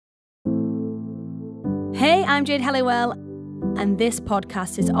Hey, I'm Jade Helliwell, and this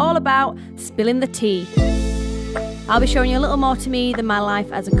podcast is all about spilling the tea. I'll be showing you a little more to me than my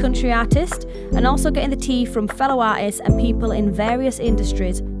life as a country artist, and also getting the tea from fellow artists and people in various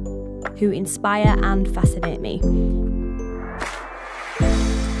industries who inspire and fascinate me.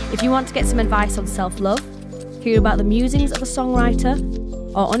 If you want to get some advice on self-love, hear about the musings of a songwriter,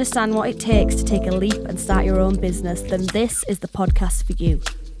 or understand what it takes to take a leap and start your own business, then this is the podcast for you.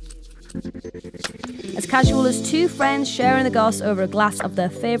 As casual as two friends sharing the goss over a glass of their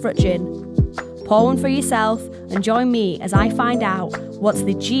favourite gin, pour one for yourself and join me as I find out what's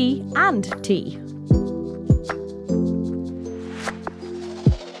the G and T.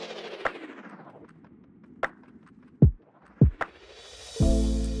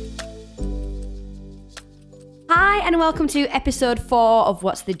 Hi and welcome to episode 4 of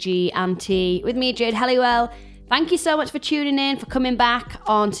What's the G and T with me, Jade Helliwell. Thank you so much for tuning in, for coming back.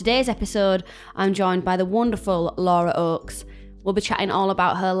 On today's episode, I'm joined by the wonderful Laura Oakes. We'll be chatting all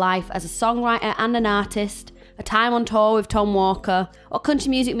about her life as a songwriter and an artist, a time on tour with Tom Walker, what country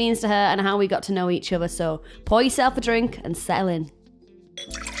music means to her, and how we got to know each other. So pour yourself a drink and settle in.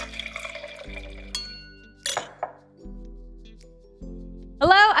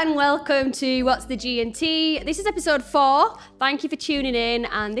 Hello and welcome to What's the G&T. This is episode 4. Thank you for tuning in,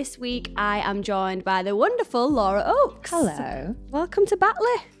 and this week I am joined by the wonderful Laura Oakes. Hello. Welcome to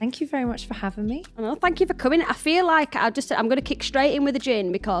Batley. Thank you very much for having me. Thank you for coming. I feel like I'm going to kick straight in with the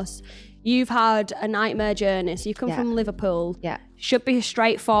gin because you've had a nightmare journey. So you come from Liverpool. Yeah. Should be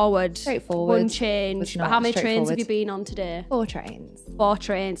straightforward. One change. But how many trains have you been on today? 4 trains. 4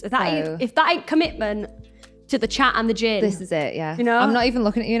 trains. If that ain't commitment to the chat and the gin. This is it, yeah. You know? I'm not even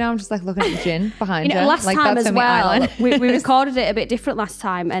looking at you now, I'm just like looking at the gin behind you. Last time as well, we recorded it a bit different last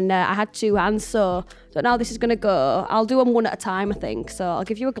time, and I had 2 hands, so don't know how this is going to go. I'll do them one at a time, I think, so I'll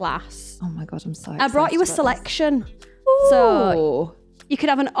give you a glass. Oh my God, I'm so excited. I brought you a selection. So you could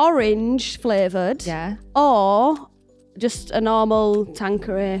have an orange flavoured, or just a normal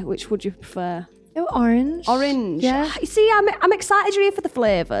Tanqueray. Which would you prefer? Oh, orange. Orange. Yeah. You see, I'm excited you're here for the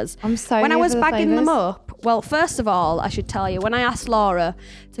flavours. I'm so When I was bagging them flavours. up, well, first of all, I should tell you, when I asked Laura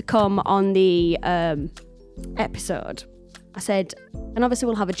to come on the episode, I said, and obviously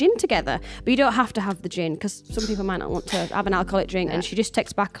we'll have a gin together, but you don't have to have the gin because some people might not want to have an alcoholic drink. And she just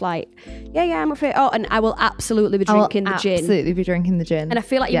texts back like, yeah, I'm afraid. Oh, and I will absolutely be drinking the gin. Absolutely be drinking the gin. And I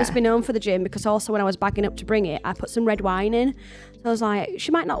feel like you must be known for the gin because also when I was bagging up to bring it, I put some red wine in. So I was like,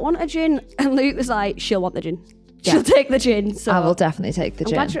 she might not want a gin. And Luke was like, she'll want the gin. She'll take the gin. So I will definitely take the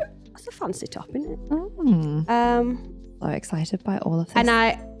gin. That's a fancy top, isn't it? So excited by all of this. And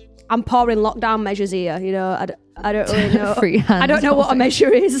I'm pouring lockdown measures here, you know. I don't really know. Freehand. I don't know what a measure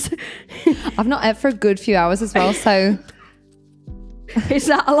is. I've not ate for a good few hours as well, so... Is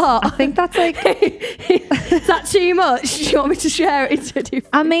that a lot? I think that's like... Is that too much? Do you want me to share it into different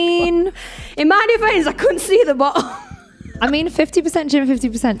I mean... people? In my defense, I couldn't see the bottom. I mean, 50% gin,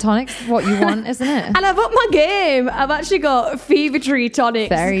 50% tonics is what you want, isn't it? And I've upped my game. I've actually got Fever Tree tonics.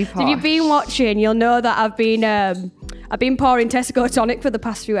 Very posh. So if you've been watching, you'll know that I've been pouring Tesco tonic for the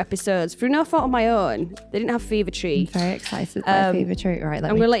past few episodes through no fault of my own. They didn't have Fever Tree. I'm very excited by Fever Tree. Right,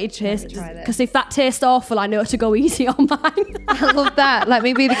 I'm going to let you taste it because if that tastes awful, I know to go easy on mine. I love that. Let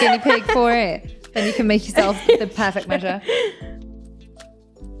me be the guinea pig for it. Then you can make yourself the perfect measure.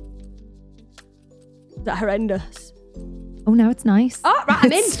 Is that horrendous? Oh, no, it's nice. Oh, right,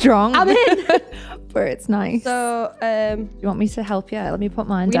 I'm in. Strong. I'm in. But it's nice. So, you want me to help you? Let me put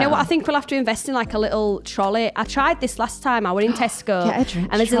mine you down. know what? I think we'll have to invest in like a little trolley. I tried this last time. I went in Tesco. Get a drinks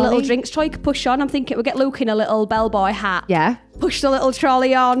and there's trolley. a little drinks trolley you could push on. I'm thinking we'll get Luke in a little bellboy hat. Yeah. Push the little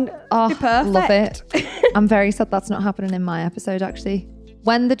trolley on. Oh, be perfect. love it. I'm very sad that's not happening in my episode, actually.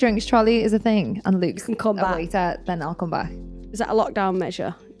 When the drinks trolley is a thing and Luke's can come back. Waiter, then I'll come back. Is that a lockdown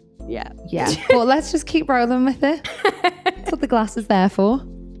measure? Yeah. Yeah. But let's just keep rolling with it. That's what the glass is there for.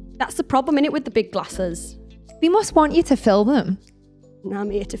 That's the problem, innit, with the big glasses. They must want you to fill them. And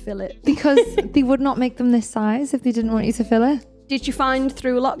I'm here to fill it. Because they would not make them this size if they didn't want you to fill it. Did you find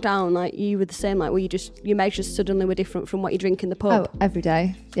through lockdown, like you were the same, like where your measures suddenly were different from what you drink in the pub? Oh, every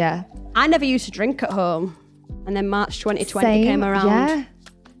day. Yeah. I never used to drink at home. And then March 2020 came around. Yeah.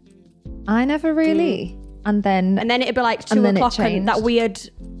 I never really. And then it'd be like 2 o'clock and that weird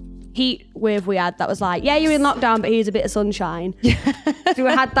heat wave we had that was like, yeah, you're in lockdown, but here's a bit of sunshine. So we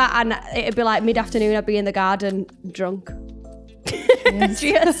had that and it'd be like mid-afternoon, I'd be in the garden drunk.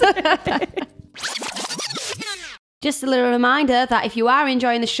 Cheers. Just a little reminder that if you are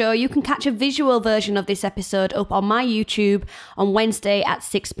enjoying the show, you can catch a visual version of this episode up on my YouTube on Wednesday at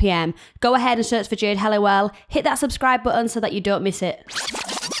 6 p.m. Go ahead and search for Jade Helliwell. Hit that subscribe button so that you don't miss it.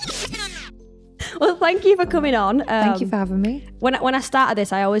 Well, thank you for coming on. Thank you for having me. When I started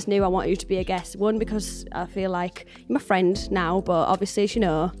this, I always knew I wanted you to be a guest. One, because I feel like you're my friend now, but obviously, as you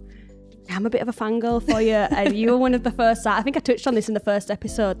know, I'm a bit of a fangirl for you. And you were one of the first, I think I touched on this in the first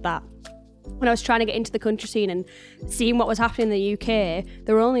episode, that when I was trying to get into the country scene and seeing what was happening in the UK,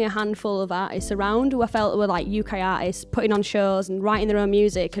 there were only a handful of artists around who I felt were like UK artists putting on shows and writing their own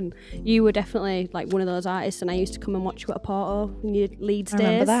music, and you were definitely like one of those artists, and I used to come and watch you at Porto in your Leeds days. I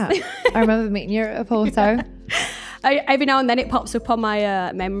remember that. I remember meeting you at Porto. Yeah. Every now and then it pops up on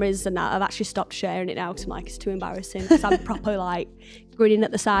my memories, and I've actually stopped sharing it now because I'm like, it's too embarrassing, because I'm proper like grinning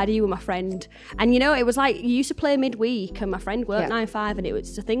at the side of you with my friend. And you know, it was like, you used to play midweek and my friend worked 9-5, and it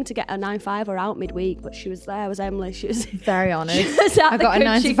was a thing to get a 9-5er out midweek, but she was there, was Emily. She was very honoured. I got a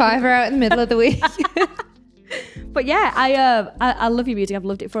 9-5er out in the middle of the week. But yeah, I love your music. I've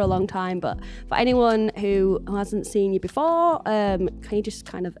loved it for a long time. But for anyone who hasn't seen you before, can you just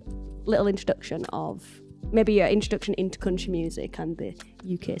kind of little introduction of maybe your introduction into country music and the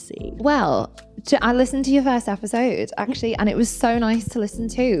UK scene? Well, I listened to your first episode actually, and it was so nice to listen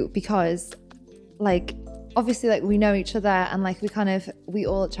to, because like obviously like we know each other, and like we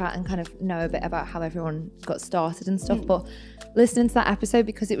all chat and kind of know a bit about how everyone got started and stuff. But listening to that episode,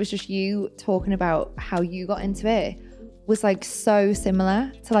 because it was just you talking about how you got into it, was like so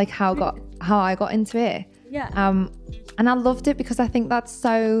similar to like how I got into it. Yeah. And I loved it because I think that's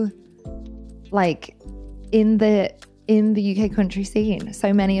so like in the UK country scene,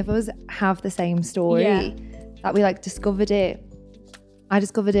 so many of us have the same story, that we like discovered it. I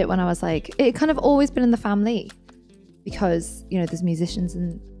discovered it when I was like, it kind of always been in the family, because you know there's musicians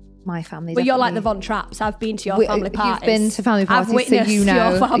in my family. But you're like the Von Trapps. I've been to your family parties. You've been to family parties, so you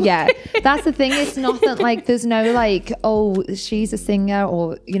know. Yeah, that's the thing. It's nothing like, there's no like, oh, she's a singer,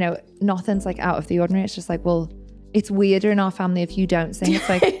 or you know, nothing's like out of the ordinary. It's just like, well, it's weirder in our family if you don't sing. It's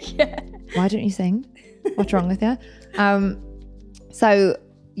like, why don't you sing? What's wrong with you? So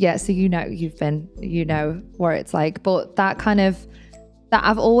yeah, so you know where it's like, but that kind of, that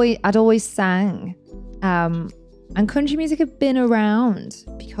I'd always sang, and country music had been around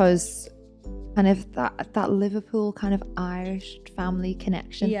because kind of that Liverpool kind of Irish family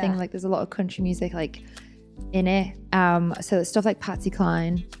connection thing. Like there's a lot of country music like in it, so stuff like Patsy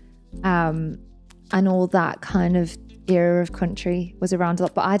Cline, and all that kind of era of country was around a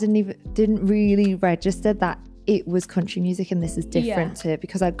lot, but I didn't really register that it was country music and this is different to it,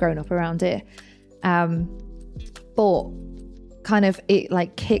 because I'd grown up around it. But kind of it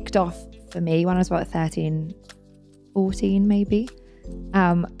like kicked off for me when I was about 13, 14 maybe,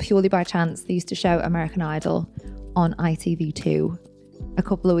 purely by chance. They used to show American Idol on ITV2 a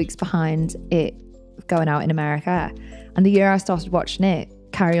couple of weeks behind it going out in America, and the year I started watching it,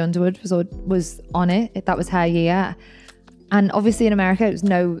 Carrie Underwood was on it. That was her year. And obviously in America, it was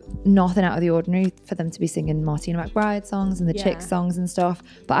nothing out of the ordinary for them to be singing Martina McBride songs and the Chicks songs and stuff.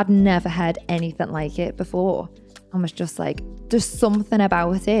 But I'd never heard anything like it before. I was just like, just something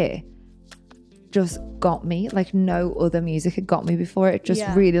about it just got me. Like no other music had got me before. It just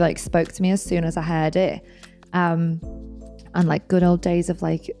really like spoke to me as soon as I heard it. And like good old days of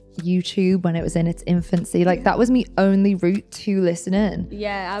like YouTube when it was in its infancy, like that was my only route to listening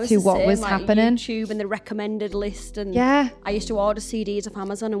to what was happening. YouTube and the recommended list, and I used to order CDs off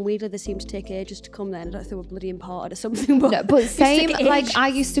Amazon, and weirdly they seemed to take ages to come then. I don't know if they were bloody imported or something, but same, like I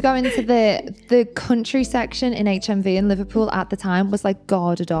used to go into the country section in HMV in Liverpool at the time, was like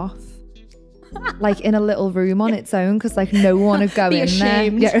guarded off, like in a little room on its own, because like no one would go in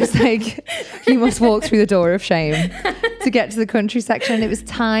ashamed. there. Yeah, it's like you must walk through the door of shame to get to the country section. And it was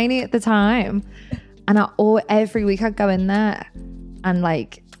tiny at the time, and every week I'd go in there, and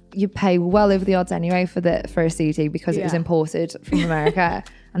like you pay well over the odds anyway for a CD, because it was imported from America,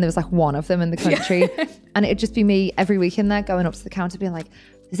 and there was like one of them in the country, and it'd just be me every week in there going up to the counter being like,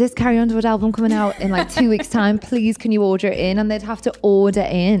 is this Carrie Underwood album coming out in like 2 weeks time? Please can you order it in? And they'd have to order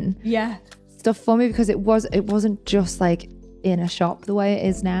in stuff for me, because it wasn't just like in a shop the way it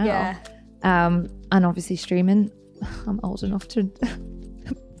is now. And obviously streaming, I'm old enough to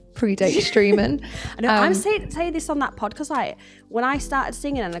predate streaming. I know, I'm saying this on that pod, because like when I started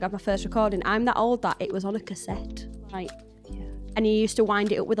singing and I got my first recording, I'm that old that it was on a cassette, like, and you used to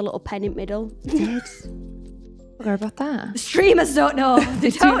wind it up with a little pen in the middle. Did forgot about that. The streamers don't know. They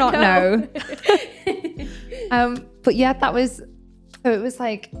do not know. But yeah, that was, so it was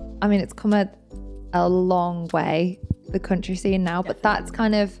like, I mean, it's come a long way, the country scene now, but that's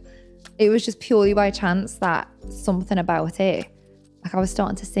kind of, it was just purely by chance that something about it, like I was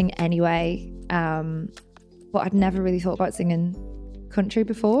starting to sing anyway, but I'd never really thought about singing country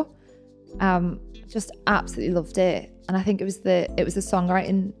before. Just absolutely loved it, and I think it was the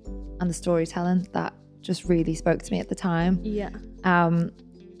songwriting and the storytelling that just really spoke to me at the time. Yeah.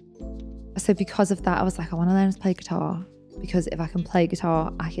 So because of that, I was like, I want to learn to play guitar, because if I can play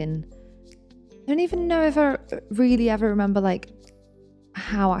guitar, I don't even know if I really ever remember like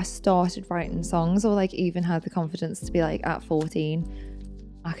how I started writing songs, or like even had the confidence to be like, at 14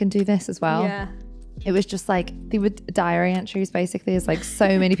 I can do this as well. Yeah. It was just like, they were diary entries basically, as like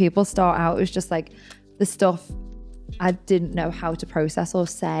so many people start out. It was just like the stuff I didn't know how to process or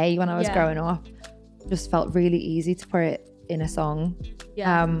say when I was growing up just felt really easy to put it in a song.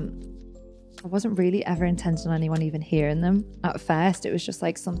 I wasn't really ever intending on anyone even hearing them at first. It was just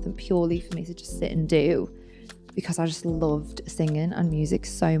like something purely for me to just sit and do, because I just loved singing and music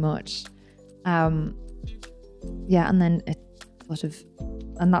so much. And then it sort of,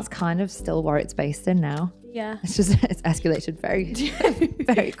 and that's kind of still where it's based in now. Yeah. It's escalated very,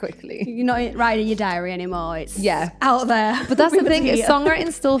 very quickly. You're not writing your diary anymore. It's out there. But that's the thing,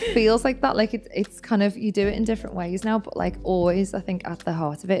 songwriting still feels like that. Like it's kind of, you do it in different ways now, but like always, I think at the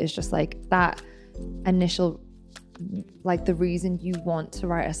heart of it is just like that initial, like the reason you want to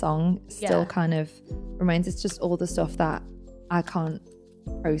write a song still kind of remains. It's just all the stuff that I can't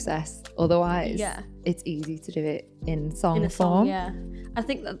process otherwise. It's easy to do it in song form. I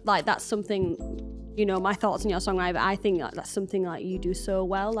think that like that's something, you know, my thoughts on your songwriting, but I think like that's something like you do so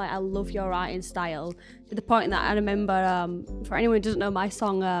well. Like I love your writing style, to the point that I remember, for anyone who doesn't know, my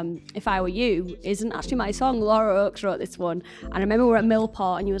song If I Were You isn't actually my song. Laura Oakes wrote this one, and I remember we were at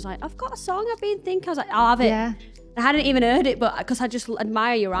Millport and you was like, I've got a song I've been thinking. I was like, I'll have it. I hadn't even heard it, but because I just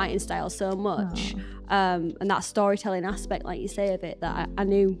admire your writing style so much. And that storytelling aspect, like you say, of it, that I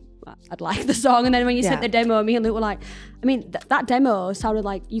knew I'd like the song. And then when you sent the demo, me and Luke were like, I mean, that demo sounded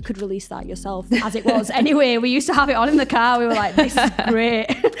like you could release that yourself as it was. Anyway, we used to have it on in the car. We were like, this is great.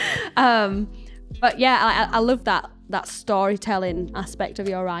 But yeah, I love that storytelling aspect of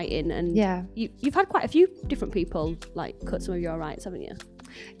your writing. And you've had quite a few different people like cut some of your writes, haven't you?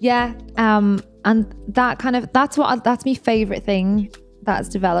 Yeah. And that kind of, that's my favorite thing that's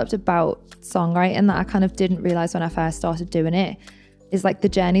developed about songwriting, that I kind of didn't realize when I first started doing it, is like the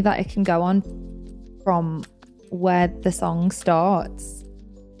journey that it can go on from where the song starts.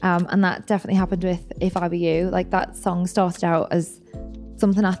 And that definitely happened with If I Were You. Like that song started out as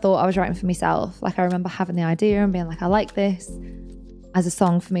something I thought I was writing for myself. Like I remember having the idea and being like, I like this as a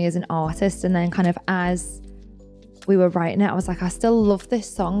song for me as an artist. And then kind of as we were writing it, I was like, I still love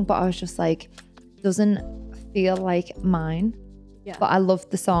this song, but I was just like, doesn't feel like mine. But I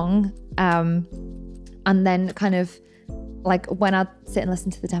loved the song. And then kind of like when I sit and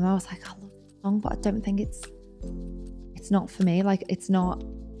listen to the demo, I was like, I love the song, but I don't think it's not for me. Like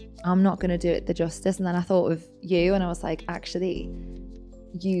I'm not gonna do it the justice. And then I thought of you and I was like, actually,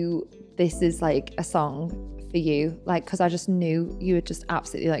 this is like a song for you. Like, because I just knew you would just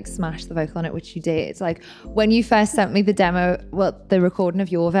absolutely like smash the vocal on it, which you did. It's like when you first sent me the demo, the recording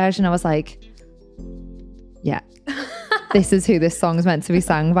of your version, I was like, yeah, this is who this song's meant to be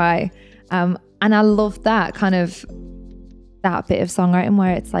sung by. And I love that kind of, that bit of songwriting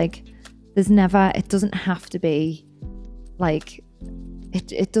where it's like, it doesn't have to be like,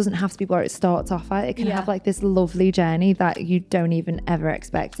 it doesn't have to be where it starts off at. It can have like this lovely journey that you don't even ever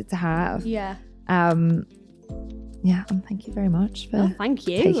expect it to have. And thank you very much for thank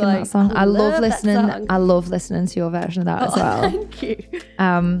you. taking that song. I love listening. I love listening to your version of that as well. Thank you.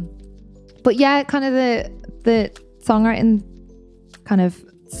 But yeah, kind of the songwriting kind of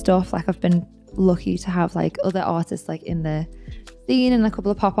stuff, like I've been lucky to have like other artists like in the scene, and a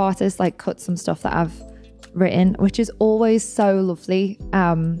couple of pop artists like cut some stuff that I've written, which is always so lovely.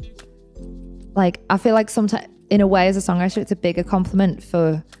 Like I feel like sometimes in a way as a songwriter it's a bigger compliment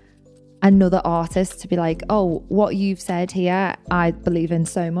for another artist to be like, oh, what you've said here I believe in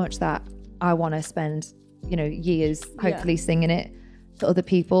so much that I want to spend, you know, years hopefully singing it to other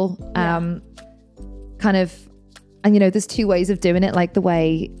people. Kind of, and you know, there's two ways of doing it, like the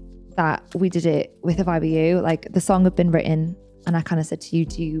way that we did it with If I Were You. Like the song had been written and I kind of said to you,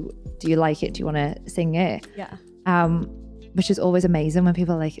 do you like it? Do you want to sing it? Which is always amazing when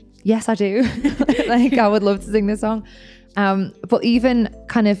people are like, yes, I do. Like I would love to sing this song. But even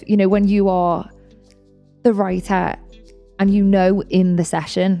kind of, you know, when you are the writer and you know in the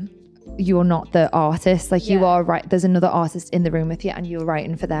session you're not the artist, like you are right, there's another artist in the room with you and you're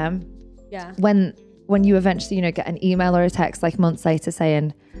writing for them. When you eventually, you know, get an email or a text like months later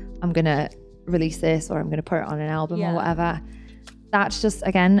saying, I'm gonna release this or I'm gonna put it on an album or whatever, that's just,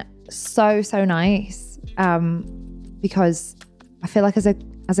 again, so nice. Because I feel like as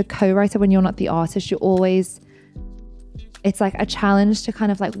a co-writer, when you're not the artist, it's like a challenge to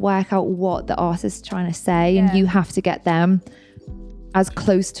kind of like work out what the artist's trying to say, and you have to get them as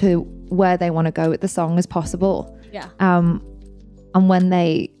close to where they want to go with the song as possible. Yeah. And when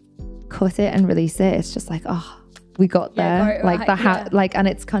they cut it and release it, it's just like, oh, we got there. Got it right, like, and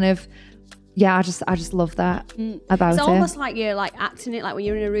it's kind of, yeah, I just love that about it. It's almost like you're like acting it, like when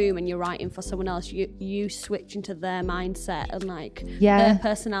you're in a room and you're writing for someone else, you switch into their mindset and like their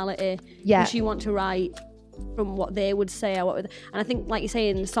personality. Yeah. Because you want to write from what they would say or and I think, like you say,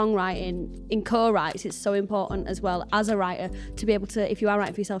 in songwriting, in co-writes, it's so important as well as a writer to be able to, if you are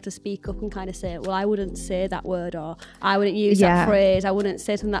writing for yourself, to speak up and kind of say, well, I wouldn't say that word, or I wouldn't use that phrase, I wouldn't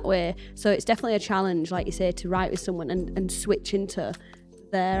say something that way. So it's definitely a challenge, like you say, to write with someone and switch into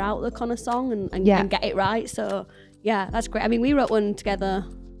their outlook on a song and get it right. So yeah, that's great. I mean, we wrote one together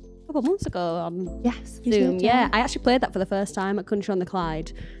a couple of months ago on Zoom. Yeah, I actually played that for the first time at Country on the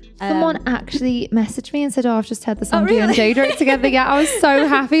Clyde. Someone actually messaged me and said, oh, I've just heard the song you and Jade wrote together. Yeah, I was so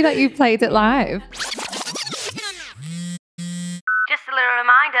happy that you played it live. Just a little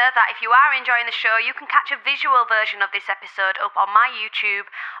reminder that if you are enjoying the show, you can catch a visual version of this episode up on my YouTube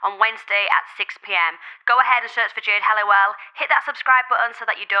on Wednesday at 6 p.m. Go ahead and search for Jade Helliwell. Hit that subscribe button so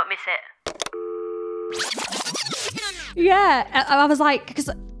that you don't miss it. Yeah, I was like, because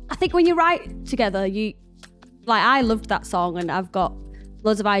I think when you write together, I loved that song and I've got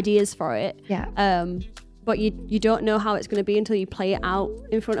loads of ideas for it. Yeah. But you don't know how it's going to be until you play it out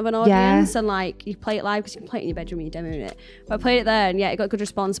in front of an audience, and like you play it live, because you can play it in your bedroom and you're demoing it. But I played it there and it got a good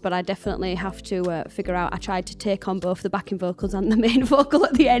response, but I definitely have to figure out, I tried to take on both the backing vocals and the main vocal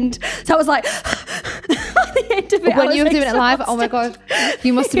at the end. So I was like, at the end of it, when you were doing it live, oh my God,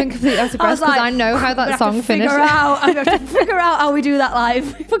 you must have been completely out of breath, because I know how that song finished. I'm going to figure out how we do that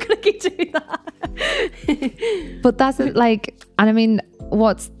live. We're going to keep doing that. But that's like, and I mean,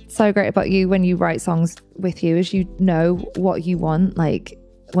 what's so great about you when you write songs with you is you know what you want. Like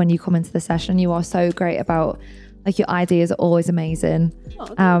when you come into the session, you are so great about, like, your ideas are always amazing.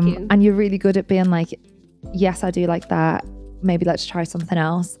 Thank you. And you're really good at being like, yes, I do like that, maybe let's try something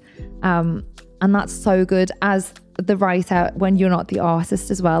else. And that's so good as the writer when you're not the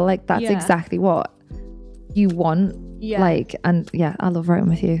artist as well. Like that's exactly what you want. Like, and yeah, I love writing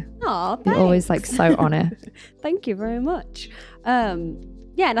with you. Oh, thanks. You're always like so on it. Thank you very much.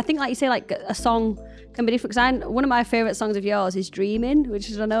 Yeah, and I think, like you say, like a song can be different, because one of my favourite songs of yours is Dreaming, which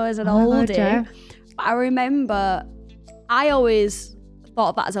is, I know, is an oldie. But I remember I always thought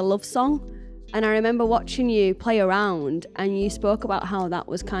of that as a love song, and I remember watching you play around and you spoke about how that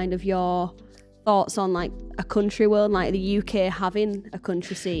was kind of your thoughts on like a country world, like the UK having a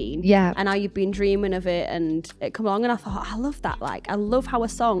country scene, and how you've been dreaming of it, and it come along, and I thought, I love that. Like, I love how a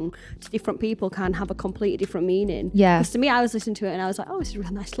song to different people can have a completely different meaning. Because to me, I was listening to it and I was like, oh, this is a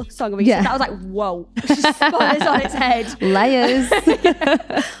really nice love song. I mean, I was like, whoa, it's just spun this on its head. Layers.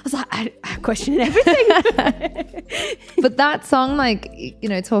 I was like, I'm questioning everything. But that song, like, you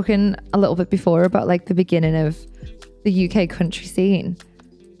know, talking a little bit before about like the beginning of the UK country scene,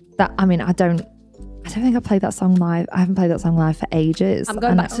 that, I mean, I don't think I played that song live. I haven't played that song live for ages. I'm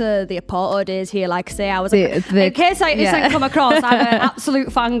going back to the Porto days here. Like I say, I was in case I didn't come across, I'm an absolute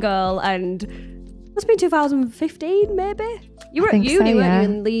fangirl, and it must be 2015 maybe. You were at uni, weren't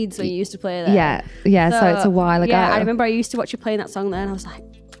you, in Leeds when you used to play there? Yeah. So it's a while ago. Yeah, I remember I used to watch you playing that song there, and I was like,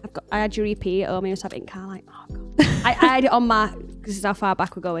 I had your EP at home. I used to have it in car, like, oh God. I had it on my, because this is how far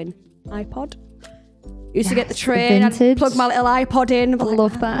back we're going, iPod. Used to get the train, I'd plug my little iPod in. I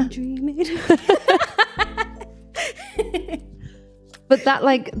love that. But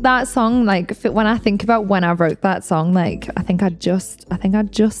that song, like, when I think about when I wrote that song, like, I think I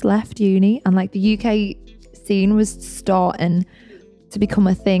just left uni, and like the UK scene was starting to become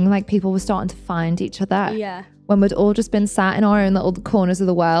a thing. Like, people were starting to find each other. Yeah. When we'd all just been sat in our own little corners of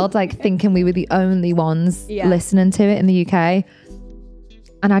the world, like thinking we were the only ones listening to it in the UK.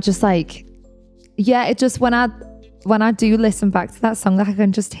 And I just like, it just, when I do listen back to that song, like, I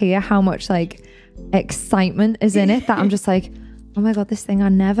can just hear how much like excitement is in it, that I'm just like, oh my God, this thing I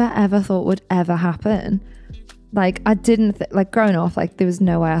never ever thought would ever happen. Like, I didn't like, growing up, like, there was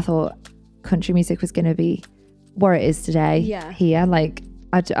no way I thought country music was going to be where it is today here. Like,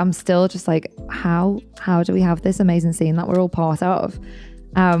 I'm still just like, how do we have this amazing scene that we're all part of?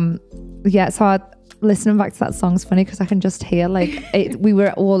 So listening back to that song's funny, because I can just hear like we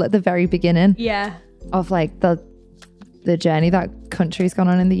were all at the very beginning of like the journey that country's gone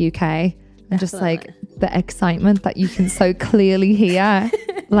on in the UK, and just like the excitement that you can so clearly hear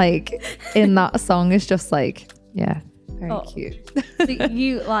like in that song is just like, very cute. So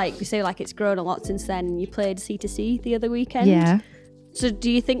you say like it's grown a lot since then. You played C2C the other weekend. So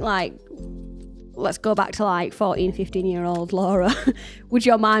do you think, like, let's go back to like 14, 15-year-old Laura. Would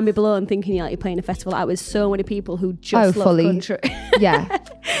your mind be blown thinking you're playing a festival out with so many people who just love country? Yeah.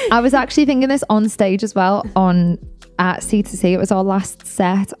 I was actually thinking this on stage as well at C2C. It was our last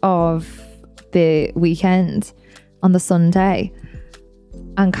set of the weekend on the Sunday.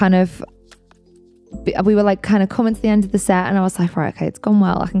 And kind of, we were like kind of coming to the end of the set and I was like, right, okay, it's gone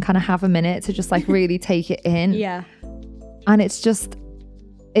well. I can kind of have a minute to just like really take it in. Yeah. And it's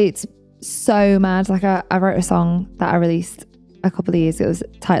so mad. Like I wrote a song that I released a couple of years ago. It was the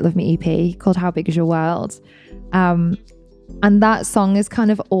title of my EP called How Big Is Your World? And that song is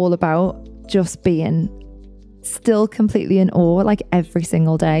kind of all about just being still completely in awe, like every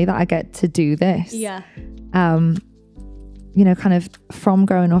single day that I get to do this. Yeah. You know, kind of from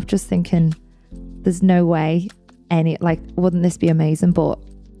growing up just thinking there's no way wouldn't this be amazing? But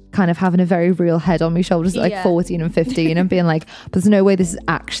kind of having a very real head on my shoulders at like 14 and 15 and being like, but there's no way this is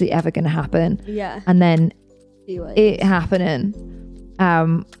actually ever going to happen. Yeah. And then it happening.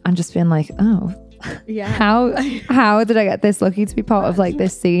 And just being like, oh, yeah. How did I get this lucky to be part of like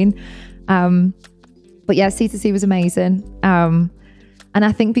this scene? But yeah, C2C was amazing. And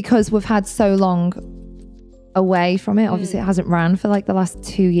I think because we've had so long away from it, obviously it hasn't ran for like the last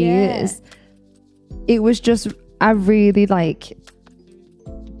 2 years. It was just, I really like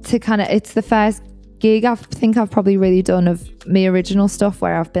to kind of, it's the first gig I think I've probably really done of my original stuff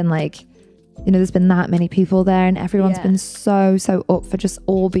where I've been like, you know, there's been that many people there and everyone's been so up for just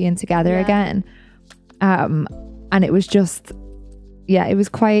all being together again. And it was just, it was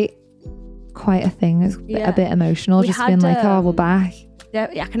quite a thing. It was a bit emotional, just being like, oh, we're back. Yeah,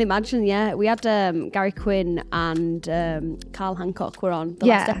 I can imagine. Yeah, we had Gary Quinn and Carl Hancock were on the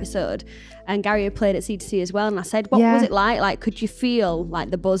last episode, and Gary had played at C2C as well. And I said, "What was it like? Like, could you feel like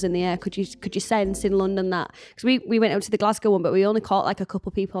the buzz in the air? Could you sense in London that?" Because we went out to the Glasgow one, but we only caught like a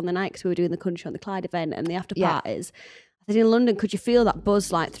couple people on the night because we were doing the Country on the Clyde event and the after parties. I said, in London, could you feel that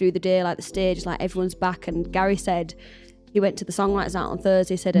buzz like through the day, like the stage, like everyone's back? And Gary said he went to the Songwriters Out on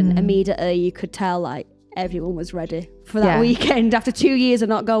Thursday. Said, and immediately you could tell like everyone was ready for that weekend after 2 years of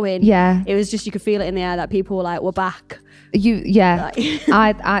not going. It was just, you could feel it in the air that people were like, we're back.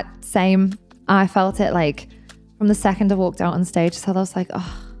 I same. I felt it like from the second I walked out on stage. So I was like,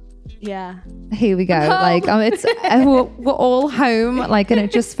 oh yeah, here we go. Like it's we're all home. Like, and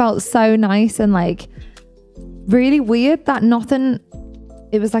it just felt so nice and like really weird that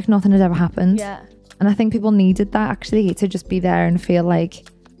it was like nothing had ever happened. And I think people needed that actually, to just be there and feel like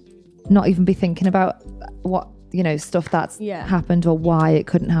not even be thinking about what, you know, stuff that's happened or why it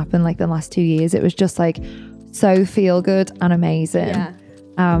couldn't happen like the last 2 years. It was just like so feel good and amazing.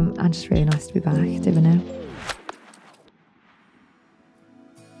 And just really nice to be back doing it.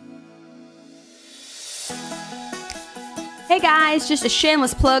 Hey guys, just a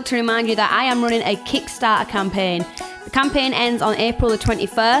shameless plug to remind you that I am running a Kickstarter campaign. The campaign ends on April the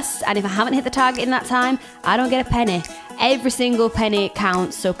 21st, and if I haven't hit the target in that time, I don't get a penny. Every single penny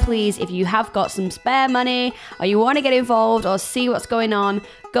counts, so please, if you have got some spare money or you want to get involved or see what's going on,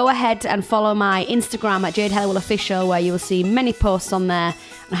 go ahead and follow my Instagram at Jade Helliwell Official, where you will see many posts on there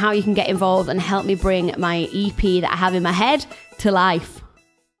on how you can get involved and help me bring my EP that I have in my head to life.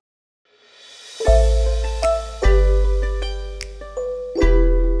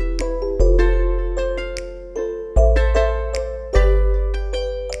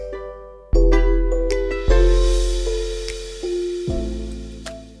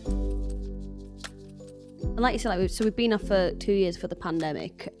 Like you said, so we've been off for 2 years for the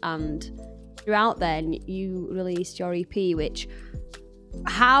pandemic, and throughout then you released your EP, which,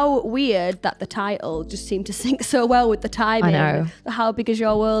 how weird that the title just seemed to sync so well with the timing. I know. The How Big Is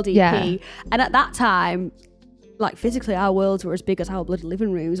Your World EP. And at that time, like physically our worlds were as big as our bloody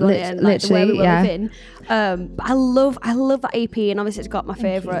living rooms, weren't it? And like the way we were living. But I love that EP, and obviously it's got my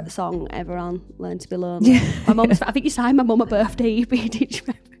favourite song ever on, Learn to Be Lonely. My mum's, I think you signed my mum a birthday EP, did you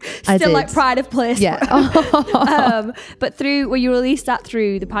remember? Still like pride of place. But when you released that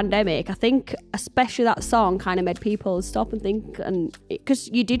through the pandemic, I think especially that song kind of made people stop and think, and because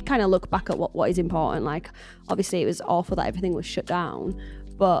you did kind of look back at what is important. Like obviously it was awful that everything was shut down,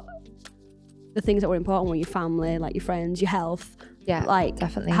 but the things that were important were your family, like your friends, your health. Like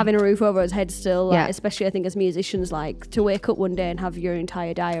definitely having a roof over his head still, like, especially I think as musicians, like to wake up one day and have your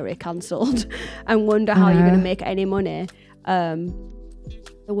entire diary cancelled and wonder how you're going to make any money.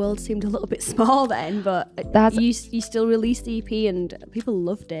 The world seemed a little bit small then, but you still released the EP and people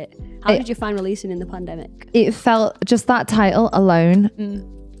loved it. How did you find releasing in the pandemic? It felt, just that title alone,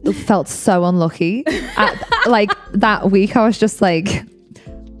 it felt so unlucky. Like that week I was just like,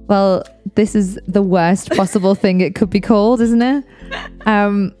 well, this is the worst possible thing it could be called, isn't it?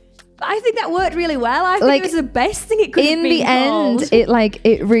 But I think that worked really well. I think it was the best thing it could have been. In the end,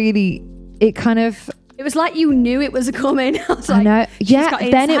 it kind of... It was like you knew it was coming. I know. Yeah,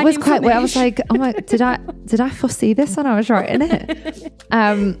 then it was quite weird. I was like, oh my, did I foresee this when I was writing it?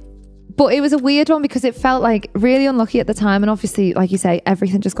 But it was a weird one because it felt like really unlucky at the time. And obviously, like you say,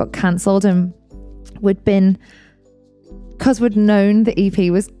 everything just got cancelled. And because we'd known the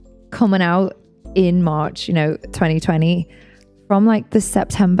EP was coming out in March, 2020, from like the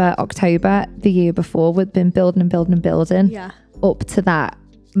September, October, the year before, we'd been building up to that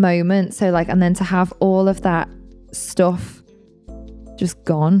moment. So like, and then to have all of that stuff just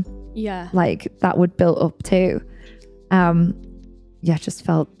gone, like that would build up to, just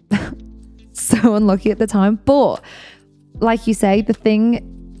felt so unlucky at the time. But like you say, the thing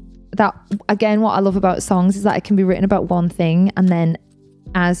that, again, what I love about songs is that it can be written about one thing, and then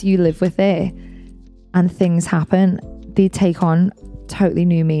as you live with it and things happen, they take on totally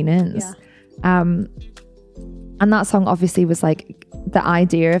new meanings. And that song obviously was like, the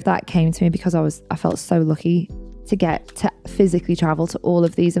idea of that came to me because I felt so lucky to get to physically travel to all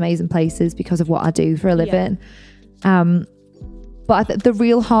of these amazing places because of what I do for a living. But the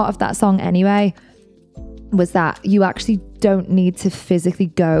real heart of that song anyway was that you actually don't need to physically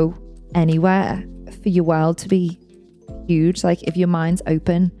go anywhere for your world to be huge. Like if your mind's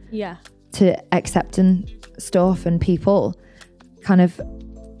open to accepting stuff and people, kind of,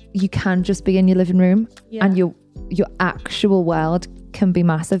 you can just be in your living room and your actual world can be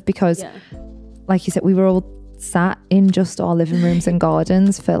massive because like you said, we were all sat in just our living rooms and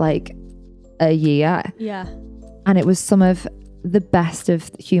gardens for like a year. And it was some of the best of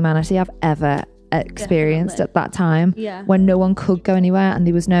humanity I've ever experienced at that time, when no one could go anywhere and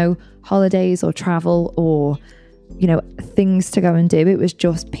there was no holidays or travel or things to go and do. It was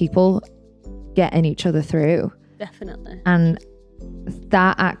just people getting each other through. Definitely. And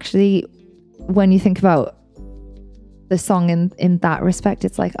that actually, when you think about the song in that respect,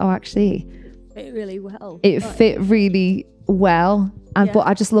 it's like, oh, actually fit really well. It fit really well. And but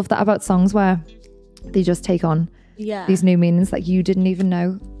I just love that about songs where they just take on these new meanings that you didn't even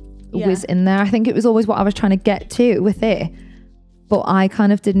know was in there. I think it was always what I was trying to get to with it, but I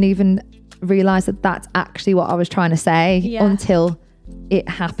kind of didn't even realize that that's actually what I was trying to say until it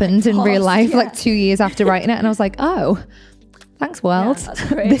happened in real life, like 2 years after writing it. And I was like, oh, thanks world.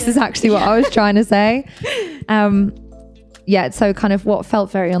 This is actually what I was trying to say. So kind of what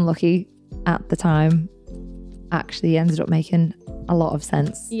felt very unlucky at the time actually ended up making a lot of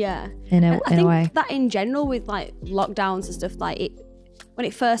sense. In a way. That in general with like lockdowns and stuff, like it, when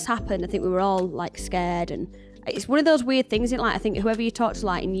it first happened, I think we were all like scared, and it's one of those weird things, isn't it? Like I think whoever you talk to,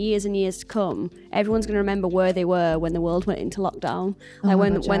 like in years and years to come, everyone's going to remember where they were when the world went into lockdown. Like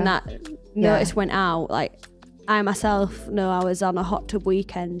when that notice went out, like I myself know I was on a hot tub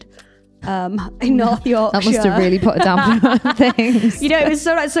weekend in North Yorkshire. That must have really put a damper on things. It was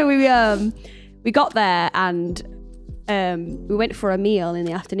so we got there and we went for a meal in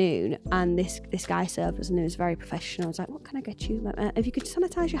the afternoon, and this guy served us and he was very professional. I was like, what can I get you? If you could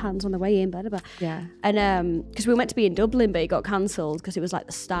sanitize your hands on the way in, blah, blah, blah. And because we were meant to be in Dublin, but it got cancelled because it was like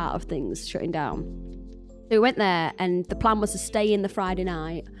the start of things shutting down. So we went there and the plan was to stay in the Friday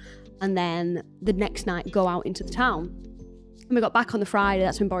night and then the next night go out into the town. And we got back on the Friday,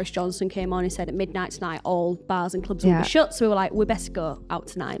 that's when Boris Johnson came on. He said at midnight tonight, all bars and clubs will be shut. So we were like, we best go out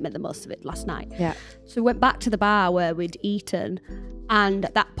tonight, make the most of it last night. So we went back to the bar where we'd eaten. And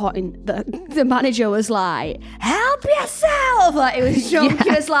at that point, the manager was like, help yourself. Like it was drunk. He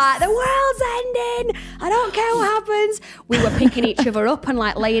was like, the world's ending. I don't care what happens. We were picking each other up and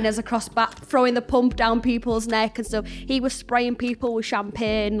like laying us across back, throwing the pump down people's neck and stuff. He was spraying people with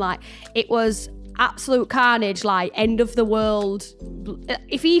champagne. Like it was absolute carnage, like end of the world.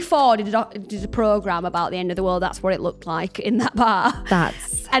 If E4 did a program about the end of the world, that's what it looked like in that bar.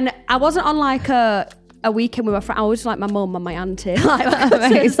 And I wasn't on like a weekend with my friend. I was like my mum and my auntie.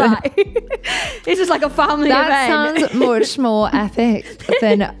 It's just like a family event. That sounds much more epic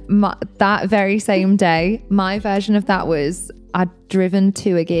than that very same day. My version of that was I'd driven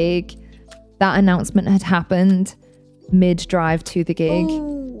to a gig. That announcement had happened mid-drive to the gig.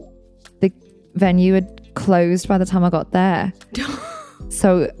 The venue had closed by the time I got there.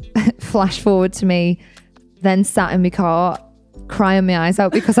 So flash forward to me, then sat in my car crying my eyes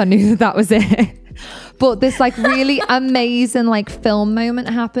out because I knew that was it. But this like really amazing like film moment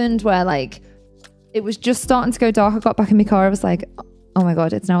happened where like it was just starting to go dark. I got back in my car, I was like, oh my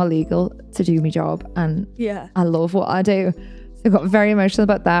god, it's now illegal to do my job and I love what I do. So I got very emotional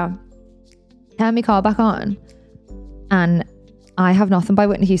about that. Turned my car back on and I Have Nothing by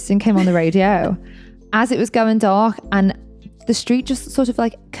Whitney Houston came on the radio as it was going dark, and the street just sort of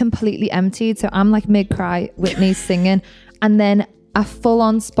like completely emptied. So I'm like mid-cry, Whitney's singing, and then a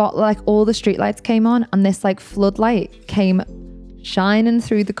full-on spot, like all the street lights came on, and this like floodlight came shining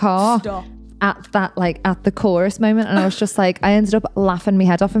through the car. Stop. At that, like at the chorus moment, and I was just like, I ended up laughing my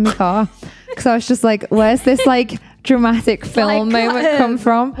head off in my car because I was just like, where's this like dramatic film moment come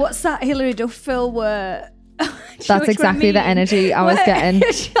from? What's that Hilary Duff film where that's exactly the energy I was getting.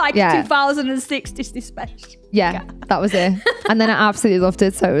 Like 2006 Disney special. Yeah, that was it. And then I absolutely loved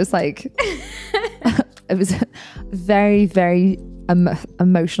it. So it was like, it was very, very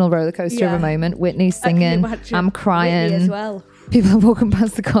emotional roller coaster of a moment. Whitney singing, I'm crying Whitney as well. People are walking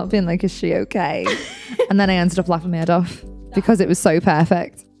past the car being like, is she okay? And then I ended up laughing my head off because it was so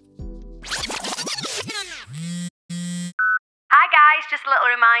perfect. Hi guys, just a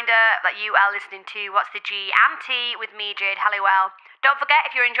little reminder that you are listening to What's the G and T with me, Jade Halliwell. Don't forget,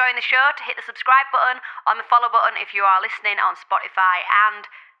 if you're enjoying the show, to hit the subscribe button or the follow button if you are listening on Spotify and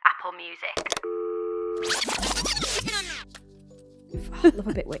Apple Music. I love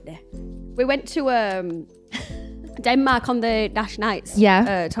a bit Whitney. We went to Denmark on the Dash Nights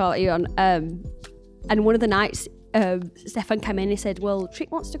tour on, and one of the nights Stefan came in and he said, well,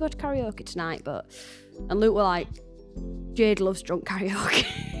 Trick wants to go to karaoke tonight, and Luke were like, Jade loves drunk karaoke.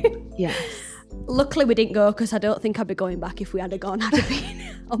 Yes. Luckily we didn't go because I don't think I'd be going back if we had gone. I'd have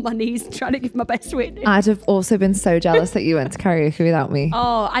been on my knees trying to give my best Whitney. I'd have also been so jealous that you went to karaoke without me.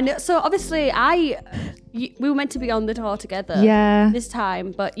 Oh, I know. So obviously we were meant to be on the tour together this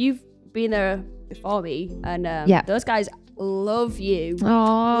time, but you've been there before me, and those guys love you.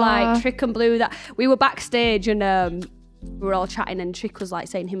 Aww. Like Trick and Blue, that we were backstage and we were all chatting, and Trick was like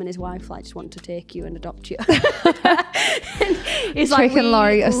saying him and his wife like just want to take you and adopt you. He's Trick and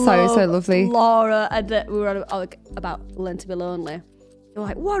Laurie are so lovely. Laura, and we were all about Learn to Be Lonely. They were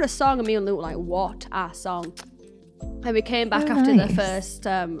like, what a song, and me and Luke were like, what a song. And we came back after the first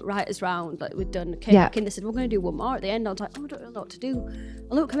writers round, like we'd done, came back in, they said, we're going to do one more at the end. I was like, oh, I don't really know what to do.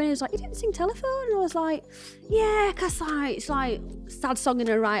 And Luke came in and was like, you didn't sing Telephone? And I was like, yeah, because like, it's like sad song in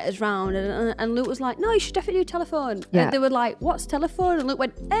a writers round. And Luke was like, no, you should definitely do Telephone. Yeah. And they were like, what's Telephone? And Luke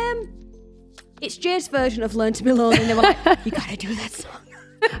went, it's Jade's version of Learn to Be Lonely. And they were like, you got to do that song.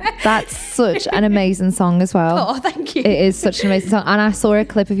 That's such an amazing song as well. Oh, thank you. It is such an amazing song. And I saw a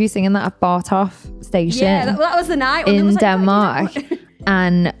clip of you singing that at Barthof Station. Yeah, that was the night. In Denmark.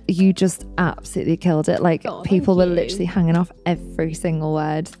 And you just absolutely killed it. Like, people were literally hanging off every single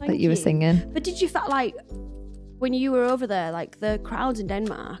word that you were singing. But did you feel like, when you were over there, like the crowds in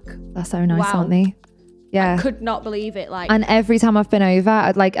Denmark, they're so nice, aren't they? Yeah. I could not believe it. Like, and every time I've been over,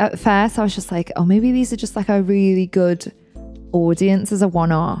 at first I was just like, oh, maybe these are just like a really good audience as a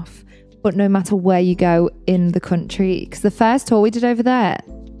one-off. But no matter where you go in the country, because the first tour we did over there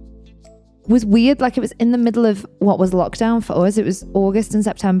was weird. Like, it was in the middle of what was lockdown for us. It was August and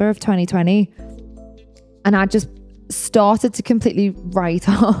September of 2020, and I just started to completely write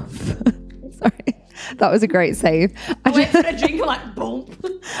off. Sorry, that was a great save. I went for a drink, like, boom.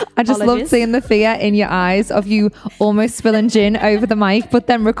 I just loved seeing the fear in your eyes of you almost spilling gin over the mic, but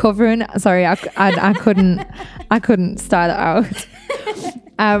then recovering. Sorry, I couldn't style it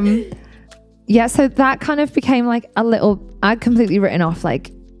out. Yeah, so that kind of became like a little, I'd completely written off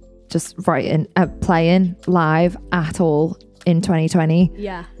like just writing, playing live at all in 2020.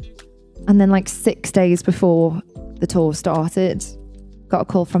 Yeah. And then like 6 days before the tour started, got a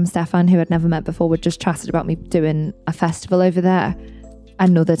call from Stefan, who I'd never met before. We'd just chatted about me doing a festival over there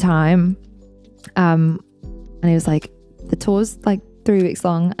another time. And he was like, the tour's like 3 weeks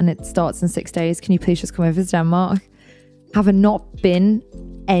long and it starts in 6 days. Can you please just come over to Denmark? Having not been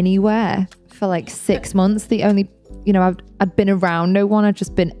anywhere for like 6 months, the only, I'd been around no one. I'd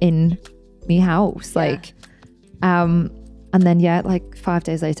just been in me house. Like, and then, like 5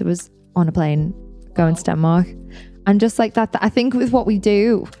 days later was on a plane going to Denmark. And just like that, I think with what we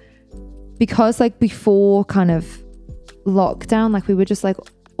do, because like before kind of lockdown, like we were just like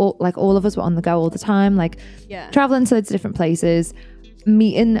all of us were on the go all the time, like traveling to loads of different places,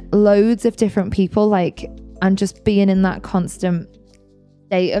 meeting loads of different people, like, and just being in that constant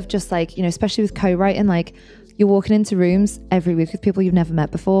state of just like, especially with co-writing, like you're walking into rooms every week with people you've never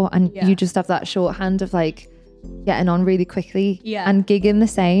met before, and you just have that shorthand of like getting on really quickly and gigging the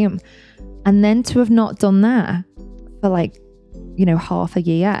same. And then to have not done that for like, half a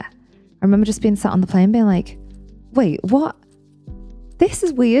year. I remember just being sat on the plane being like, wait, what? This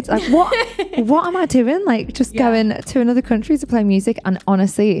is weird. Like, what am I doing? Like, just going to another country to play music. And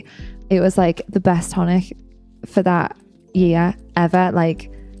honestly, it was like the best tonic for that year ever.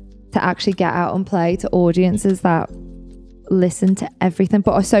 Like, to actually get out and play to audiences that listen to everything,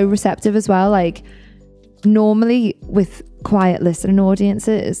 but are so receptive as well. Like, normally with quiet listening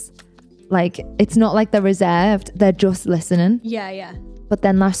audiences, like it's not like they're reserved, they're just listening. Yeah. But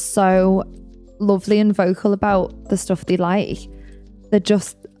then they're so lovely and vocal about the stuff they like. They're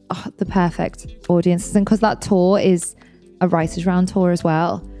just the perfect audiences. And because that tour is a writers round tour as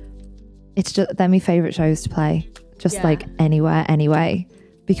well, it's just, they're my favourite shows to play. Just like anywhere, anyway,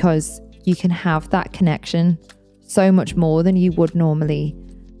 because you can have that connection so much more than you would normally,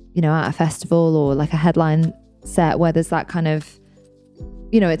 you know, at a festival or like a headline set where there's that kind of,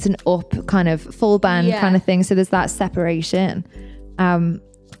 you know, it's an up kind of full band kind of thing. So there's that separation.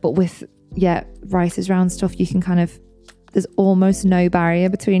 But with, writers round stuff, you can kind of, there's almost no barrier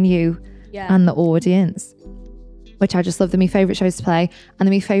between you and the audience, which I just love. They're my favourite shows to play, and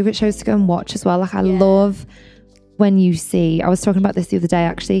they're my favourite shows to go and watch as well. Like I love when you see, I was talking about this the other day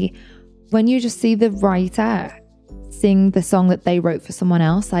actually, when you just see the writer sing the song that they wrote for someone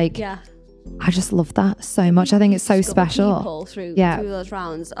else, like I just love that so much. I think it's so special. People through those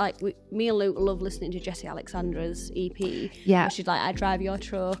rounds, like me and Luke love listening to Jessie Alexandra's EP. Yeah, she's like, I Drive Your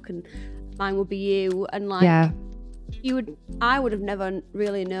Truck, and Mine Would Be You, and like I would have never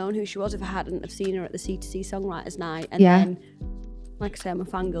really known who she was if I hadn't have seen her at the C2C Songwriters Night. And then, like I say, I'm a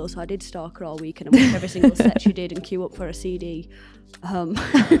fangirl, so I did stalk her all week and I watched every single set she did and queue up for a CD. I love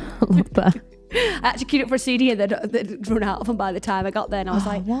that. I actually queued up for a CD and they'd run out of them by the time I got there, and I was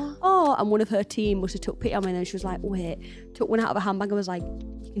like, what? Oh, and one of her team must have took pity on me, and then she was like, wait, took one out of her handbag and was like,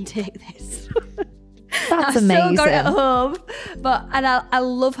 you can take this. That's amazing. I still got it at home. But, and I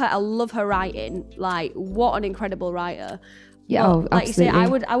love her. I love her writing. Like, what an incredible writer. Yeah, but, like absolutely. You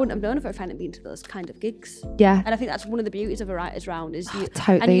say, I wouldn't have known of her if I hadn't been to those kind of gigs. Yeah. And I think that's one of the beauties of a writer's round is you,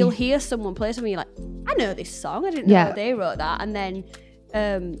 totally. And you'll hear someone play something, you're like, I know this song. I didn't know they wrote that. And then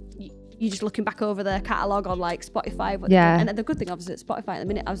you're just looking back over their catalogue on like Spotify. And the good thing obviously at Spotify at the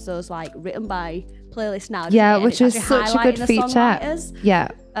minute has those like written by playlists now. Yeah, which is such a good feature. Yeah.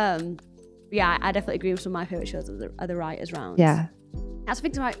 Yeah, I definitely agree with some of my favourite shows are the writers' rounds. Yeah. That's the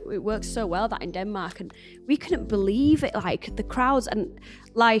thing, it works so well that in Denmark, and we couldn't believe it, like the crowds, and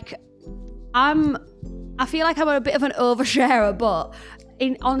like I feel like I'm a bit of an oversharer, but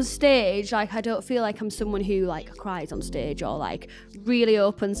on stage, like I don't feel like I'm someone who like cries on stage or like really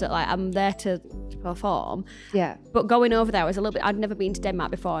opens it, like I'm there to perform. Yeah. But going over there was a little bit, I'd never been to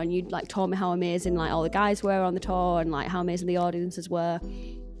Denmark before, and you'd like told me how amazing like all the guys were on the tour and like how amazing the audiences were.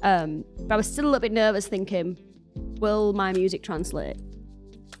 But I was still a little bit nervous thinking, will my music translate?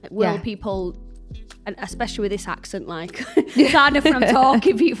 Like, will people, and especially with this accent, like kind of when I'm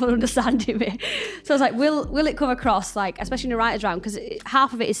talking, people understanding me. So I was like, will it come across, like, especially in a writer's round, because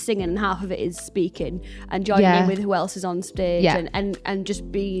half of it is singing and half of it is speaking and joining in with who else is on stage and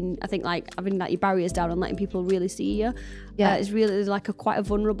just being, I think, like having like your barriers down and letting people really see you. Yeah, it's really like quite a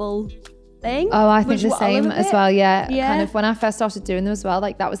vulnerable thing. Oh, I think the same as well. Yeah, kind of when I first started doing them as well,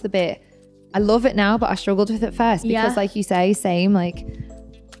 like that was the bit. I love it now, but I struggled with it first because, like you say, same, like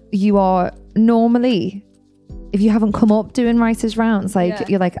you are normally, if you haven't come up doing writers' rounds, like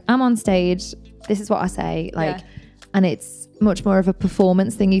you're like, I'm on stage, this is what I say, like, and it's much more of a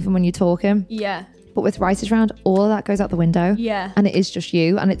performance thing even when you're talking. Yeah. But with writers' round, all of that goes out the window. Yeah. And it is just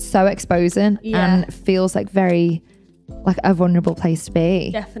you, and it's so exposing and feels like very, like a vulnerable place to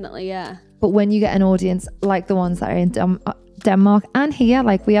be. Definitely, yeah. But when you get an audience like the ones that are in Denmark and here,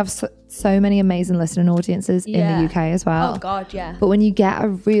 like we have so many amazing listening audiences in the UK as well. Oh God, yeah. But when you get a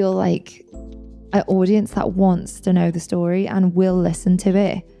real like an audience that wants to know the story and will listen to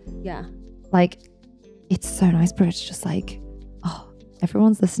it, like it's so nice, but it's just like, oh,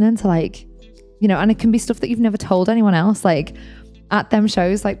 everyone's listening to, like, you know, and it can be stuff that you've never told anyone else. Like at them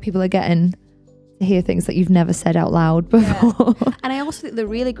shows, like people are getting to hear things that you've never said out loud before. Yeah. And I also think the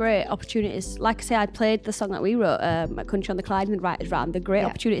really great opportunities, like I say, I played the song that we wrote at Country on the Clyde in the writers' round. The great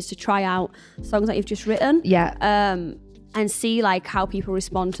opportunities to try out songs that you've just written. Yeah. And see like how people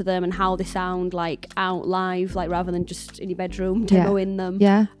respond to them and how they sound like out live, like rather than just in your bedroom demoing them.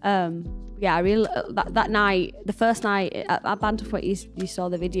 Yeah. Yeah, I really, that night, the first night at Banterfoot, you saw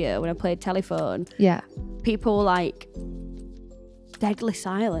the video when I played Telephone. Yeah. People were like deadly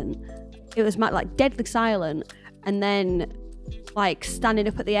silent. It was like deadly silent, and then like standing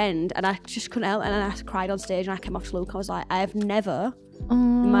up at the end, and I just couldn't help, and I cried on stage, and I came off to Luke. I was like, I have never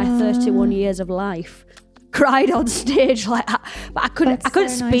in my 31 years of life cried on stage like that. But I couldn't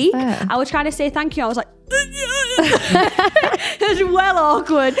speak. Nice. I was trying to say thank you. I was like, it was well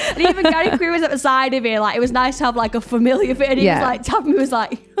awkward. And even Gary Queer was at the side of me. Like, it was nice to have like a familiar bit. And he was like tapping me, was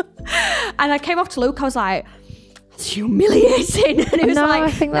like, and I came off to Luke. I was like, that's humiliating. And it was No, like,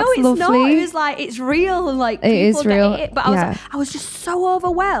 I think that's no, it's not. lovely. It was like, it's real. And like, It is people real. get it. But I was just so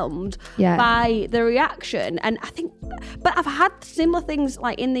overwhelmed by the reaction. And I think, but I've had similar things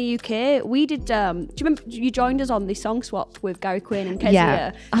like in the UK. We did, do you remember you joined us on the song swap with Gary Quinn and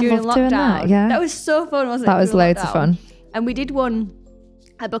Kezia during I loved doing lockdown? that was so fun, wasn't it? That was during loads of fun. And we did one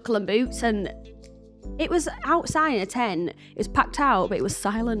at Buckle and Boots, and it was outside in a tent. It was packed out, but it was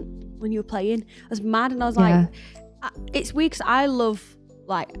silent when you were playing. I was mad, and I was like, it's weird because I love,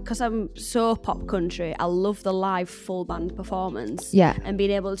 like, because I'm so pop country, I love the live full band performance. Yeah. And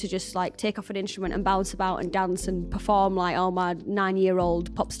being able to just like take off an instrument and bounce about and dance and perform like all my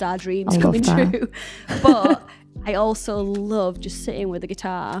 9-year-old pop star dreams coming true. But I also love just sitting with a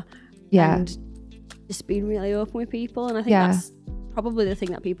guitar and just being really open with people. And I think that's probably the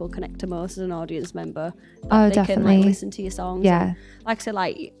thing that people connect to most as an audience member. That they definitely. can like listen to your songs. Yeah. And, like I said,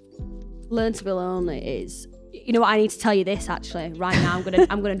 like Learn to Be Lonely is, you know what, I need to tell you this actually right now.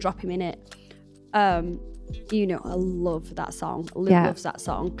 I'm gonna drop him in it. You know, I love that song. Luke loves that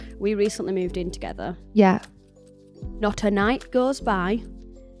song. We recently moved in together. Yeah. Not a night goes by,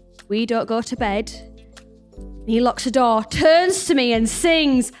 we don't go to bed. He locks the door, turns to me and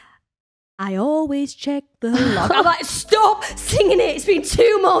sings, I always check the lock. I'm like, stop singing it. It's been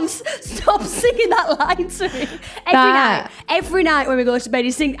 2 months. Stop singing that line to me. Every night when we go to bed,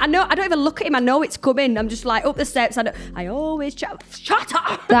 he's singing. I don't even look at him. I know it's coming. I'm just like up the steps. I always check. Shut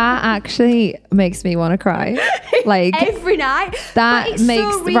up. That actually makes me want to cry. Like every night. That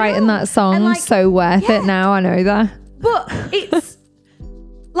makes so writing that song like, so worth it now. I know that. But it's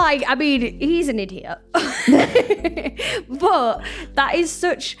like, I mean, he's an idiot. But that is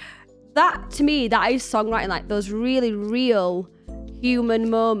such... That, to me, that is songwriting, like those really real human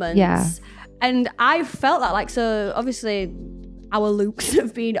moments. Yeah. And I felt that, like, so obviously our Lukes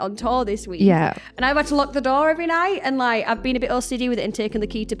have been on tour this week. Yeah. And I've had to lock the door every night, and like I've been a bit OCD with it and taken the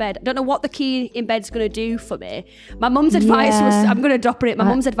key to bed. I don't know what the key in bed's going to do for me. My mum's advice was, I'm going to drop it. My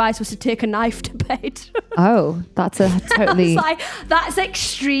mum's advice was to take a knife to bed. Oh, that's a totally... I was like, that's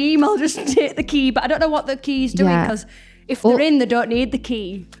extreme. I'll just take the key. But I don't know what the key's doing, because if they're in, they don't need the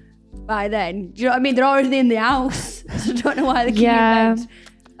key by then. Do you know what I mean? They're already in the house. So I don't know why the key in bed.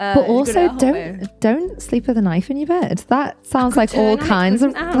 But also don't sleep with a knife in your bed. That sounds like all kinds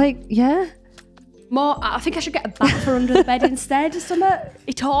of like, more. I think I should get a bat for under the bed instead or something.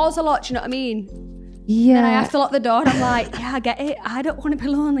 It tours a lot, do you know what I mean? Yeah. And I have to lock the door and I'm like, yeah, I get it. I don't want to be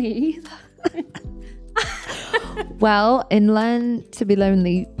lonely either. Well, in Learn to Be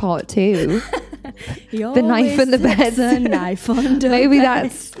Lonely Part 2, the knife in the bed. A knife under Maybe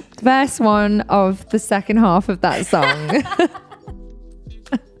bed. that's verse 1 of the second half of that song.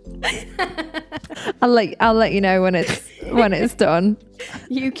 I'll let you know when it's done.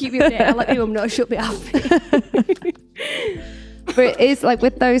 You keep me updated. I'll let your mum know she'll be happy. But it is like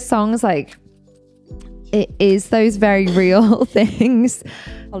with those songs, like it is those very real things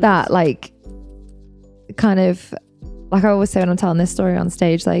that like kind of, like I always say when I'm telling this story on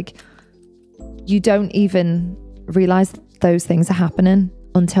stage, like you don't even realize those things are happening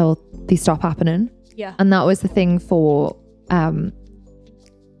until they stop happening. Yeah. And that was the thing for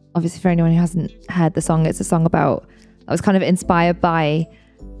obviously for anyone who hasn't heard the song, it's a song about, that was kind of inspired by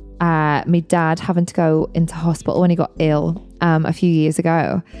my dad having to go into hospital when he got ill a few years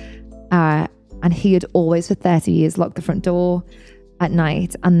ago. And he had always for 30 years locked the front door at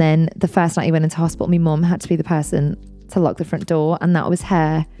night. And then the first night he went into hospital, my mum had to be the person to lock the front door. And that was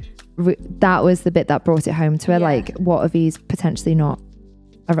her, that was the bit that brought it home to her. Like, what if he's potentially not,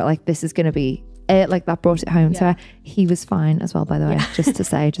 like this is going to be it, like that brought it home to her. He was fine as well, by the way, just to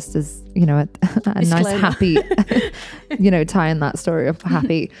say, just as, you know, a nice happy, you know, tying that story up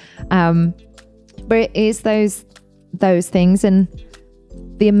happy. But it is those things. And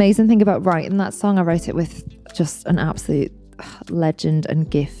the amazing thing about writing that song, I wrote it with just an absolute legend and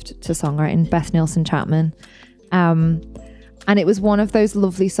gift to songwriting, Beth Nielsen Chapman. And it was one of those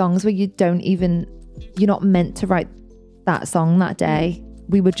lovely songs where you're not meant to write that song that day.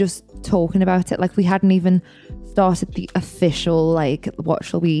 We were just talking about it, like we hadn't even started the official like what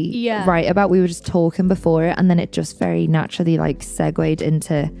shall we write about. We were just talking before it, and then it just very naturally like segued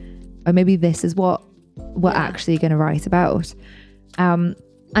into, oh, maybe this is what we're actually going to write about. And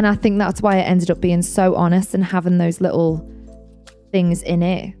I think that's why it ended up being so honest and having those little things in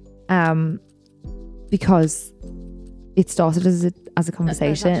it, because it started as a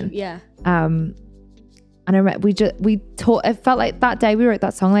conversation. And I remember it felt like that day we wrote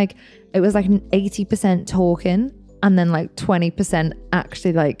that song, like it was like an 80% talking and then like 20%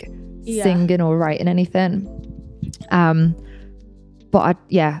 actually like singing or writing anything. But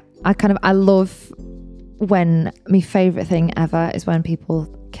I love when my favorite thing ever is when people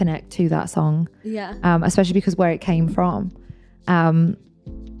connect to that song. Yeah. Especially because where it came from. And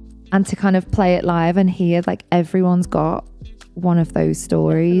to kind of play it live and hear like everyone's got one of those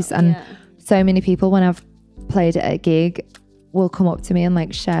stories. Definitely, and so many people, when I've played it at a gig, will come up to me and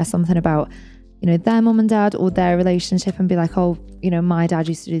like share something about, you know, their mum and dad or their relationship and be like, oh, you know, my dad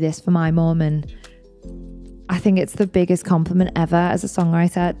used to do this for my mum. And I think it's the biggest compliment ever as a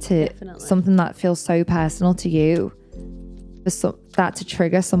songwriter to something that feels so personal to you, for that to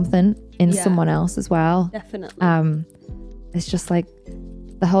trigger something in someone else as well. Definitely. It's just like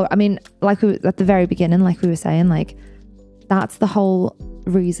the whole, I mean, like at the very beginning, like we were saying, like that's the whole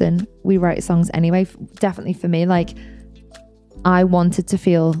reason we write songs anyway. Definitely for me, like I wanted to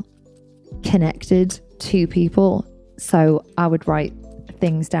feel connected to people, so I would write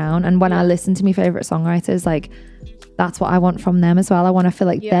things down. And when I listen to my favorite songwriters, like that's what I want from them as well. I want to feel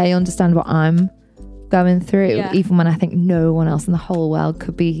like they understand what I'm going through, even when I think no one else in the whole world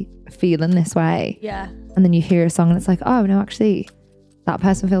could be feeling this way. And then you hear a song and it's like, oh no, actually that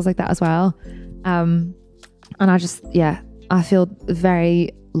person feels like that as well. And I just I feel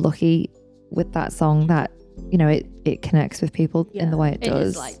very lucky with that song that, you know, it connects with people in the way it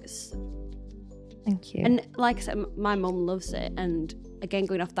does. Is like, thank you. And like I said, my mum loves it, and again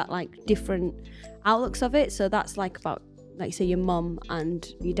going off that like different outlooks of it, so that's like about, like you say, your mum and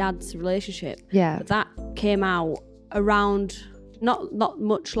your dad's relationship. But that came out around not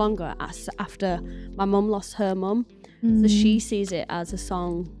much longer after my mum lost her mum. So she sees it as a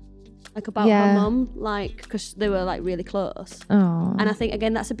song like about her mum, like because they were like really close. And I think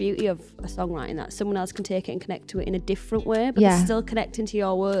again that's the beauty of a songwriting, that someone else can take it and connect to it in a different way, but they're still connecting to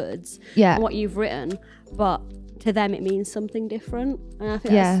your words and what you've written, but to them it means something different. And I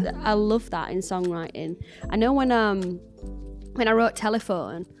think I love that in songwriting. I know when I wrote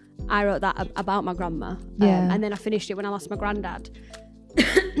Telephone, I wrote that about my grandma, and then I finished it when I lost my granddad.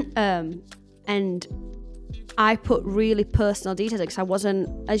 And I put really personal details because I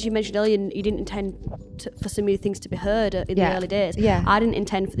wasn't, as you mentioned earlier, you didn't intend for some of the things to be heard in the early days. I didn't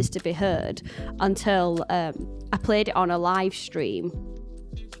intend for this to be heard until I played it on a live stream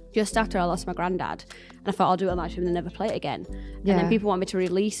just after I lost my granddad. And I thought, I'll do it on live stream and then never play it again. And then people want me to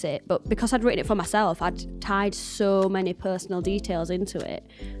release it. But because I'd written it for myself, I'd tied so many personal details into it.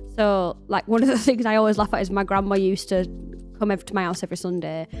 So like one of the things I always laugh at is my grandma used to come over to my house every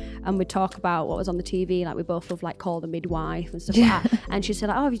Sunday and we'd talk about what was on the TV. Like we both love like Call the Midwife and stuff like that. And she'd say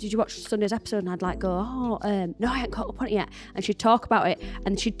like, oh, did you watch Sunday's episode? And I'd like go, no, I haven't caught up on it yet. And she'd talk about it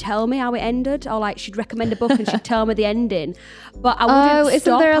and she'd tell me how it ended, or like she'd recommend a book and she'd tell me the ending. But I wouldn't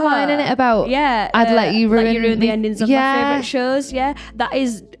isn't there a line in it about I'd let you ruin the endings of my favourite shows? That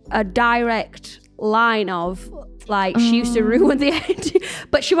is a direct line of like she used to ruin the end,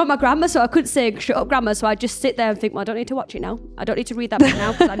 but she was my grandma, so I couldn't say shut up grandma, so I'd just sit there and think, well, I don't need to watch it now, I don't need to read that book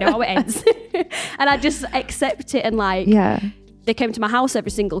now because I know how it ends. And I just accept it. And like they came to my house every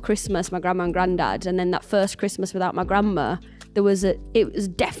single Christmas, my grandma and granddad, and then that first Christmas without my grandma, it was a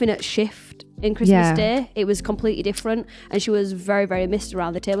definite shift in Christmas Day. It was completely different, and she was very, very missed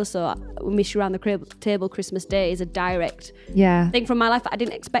around the table. So we miss you around the table Christmas Day is a direct thing from my life. I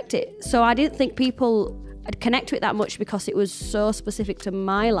didn't expect it, so I didn't think people I'd connect to it that much because it was so specific to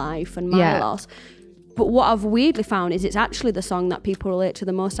my life and my loss. But what I've weirdly found is it's actually the song that people relate to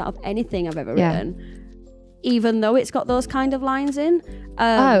the most out of anything I've ever written, even though it's got those kind of lines in.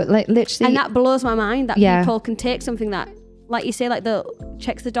 Like literally, and that blows my mind that people can take something that, like you say, like the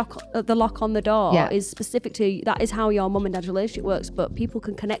checks the lock on the door is specific to, that is how your mum and dad's relationship works, but people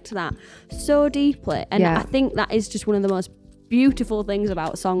can connect to that so deeply. And I think that is just one of the most beautiful things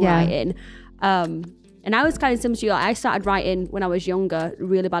about songwriting. And I was kind of similar to you. I started writing when I was younger,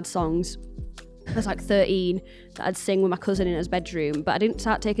 really bad songs. I was like 13 that I'd sing with my cousin in his bedroom, but I didn't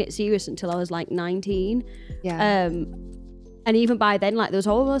start taking it serious until I was like 19. And even by then, like there was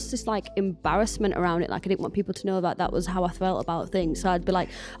almost this like embarrassment around it. Like I didn't want people to know that was how I felt about things. So I'd be like,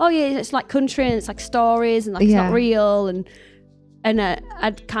 oh yeah, it's like country and it's like stories and like it's not real. And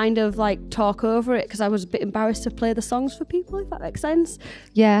I'd kind of like talk over it because I was a bit embarrassed to play the songs for people, if that makes sense.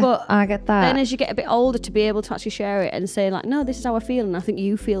 But I get that. Then as you get a bit older, to be able to actually share it and say like, no, this is how I feel, and I think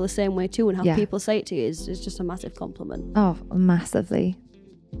you feel the same way too, and how people say it to you is just a massive compliment. Oh, massively.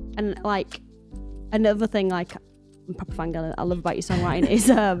 And like another thing, like I'm proper fangirl I love about your songwriting is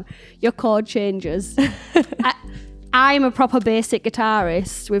your chord changes. I'm a proper basic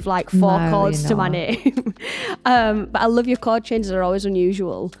guitarist with like 4 chords to my name. But I love your chord changes, are always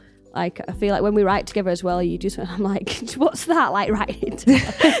unusual. Like, I feel like when we write together as well, you just, I'm like, what's that? Like, writing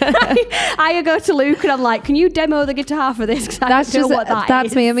together. I go to Luke and I'm like, can you demo the guitar for this? That's just,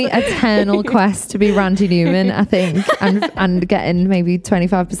 that's me and me eternal quest to be Randy Newman, I think, and getting maybe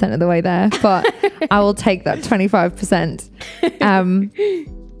 25% of the way there. But I will take that 25%.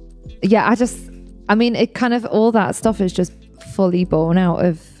 Yeah, I mean, it kind of, all that stuff is just fully born out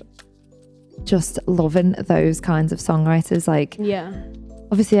of just loving those kinds of songwriters. Like, yeah.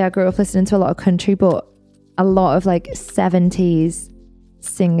 Obviously, I grew up listening to a lot of country, but a lot of like 70s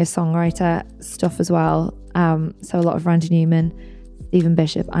singer-songwriter stuff as well. So a lot of Randy Newman, Stephen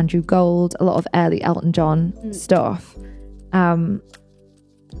Bishop, Andrew Gold, a lot of early Elton John stuff. And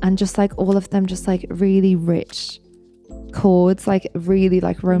just like all of them, just like really rich chords, like really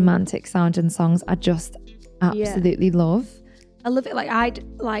like romantic sounding songs. I just absolutely love. I love it. Like I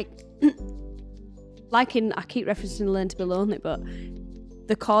keep referencing Learn to Be Lonely, but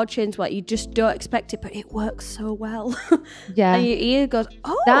the chord change, like you just don't expect it, but it works so well. Yeah. And your ear goes,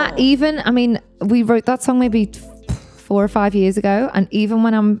 oh. That even, I mean, we wrote that song maybe 4 or 5 years ago, and even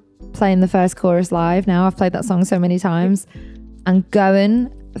when I'm playing the first chorus live now, I've played that song so many times, and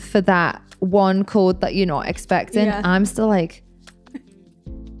going for that one chord that you're not expecting, I'm still like,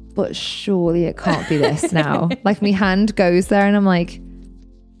 but surely it can't be this now. Like my hand goes there and I'm like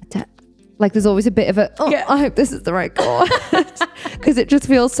there's always a bit of a, I hope this is the right chord. Because it just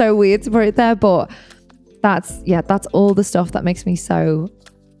feels so weird to put it there. But that's all the stuff that makes me so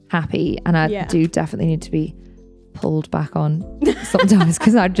happy. And I do definitely need to be pulled back on sometimes,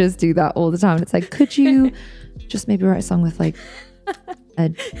 because I just do that all the time. And it's like, could you just maybe write a song with like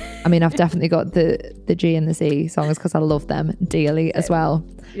I mean, I've definitely got the G and the C songs because I love them dearly as well.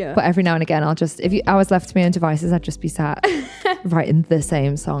 Yeah. But every now and again, if I was left to my own devices, I'd just be sat writing the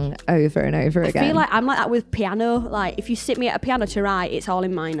same song over and over again. I feel like I'm like that with piano. Like if you sit me at a piano to write, it's all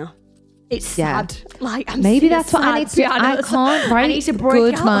in minor. It's sad. Like maybe that's what I need to do. I can't write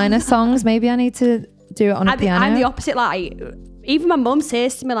good minor songs. Maybe I need to do it on a piano. I'm the opposite. Like even my mum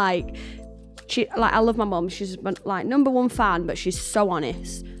says to me, like, I love my mum. She's like #1 fan, but she's so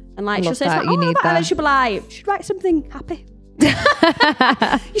honest. And like she'll say, like, you need that. And then she'll be like, you should write something happy.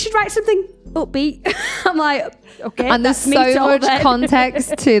 You should write something upbeat. I'm like, okay. And there's so much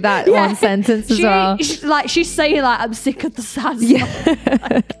context to that one sentence as well. She's saying like, I'm sick of the sad song.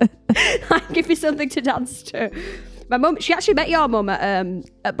 Yeah. Like, give me something to dance to. My mum, she actually met your mum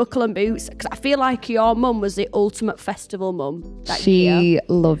at Buckle and Boots, because I feel like your mum was the ultimate festival mum. She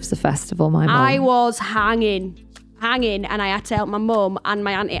loves the festival, my mum. I was hanging, and I had to help my mum and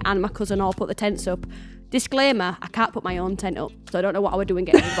my auntie and my cousin all put the tents up. Disclaimer, I can't put my own tent up, so I don't know what I would do in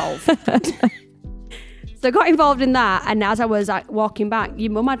getting involved. So I got involved in that, and as I was like walking back,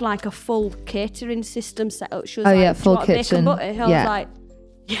 your mum had like a full catering system set up. She was like, full kitchen. I was like,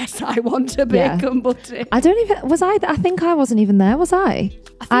 yes, I want a bacon butty. I think I wasn't even there, was I?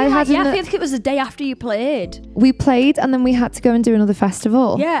 I think it was the day after you played. We played and then we had to go and do another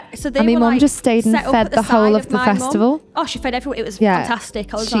festival. Yeah, so my mum just stayed and fed the whole of the festival. Mum. Oh, she fed everyone. It was fantastic.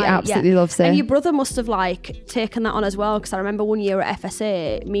 She absolutely loves it. And your brother must have like taken that on as well, because I remember one year at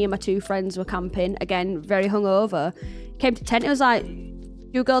FSA, me and my 2 friends were camping, again, very hungover. Came to tent, it was like,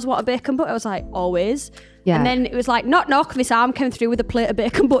 you girls want a bacon butty? I was like, always. Yeah. And then it was like, knock, this arm came through with a plate of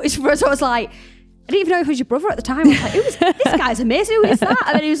bacon butties for us. I was like, I didn't even know if it was your brother at the time. I was like, this guy's amazing. Who is that?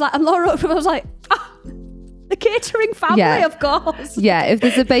 And then he was like, I'm Laura Oakes. I was like, the catering family, of course. Yeah, if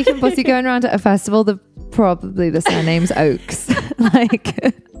there's a bacon butty going around at a festival, probably the surname's Oakes. Like,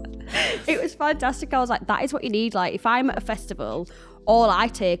 it was fantastic. I was like, that is what you need. Like, if I'm at a festival, all I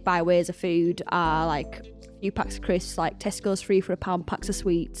take by ways of food are like a few packs of crisps, like Tesco's free for £1 packs of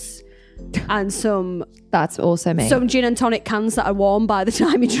sweets. And that's also me. Some gin and tonic cans that are warm by the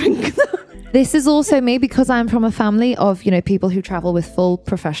time you drink them. This is also me, because I'm from a family of, people who travel with full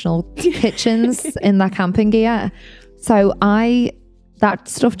professional kitchens in their camping gear. So that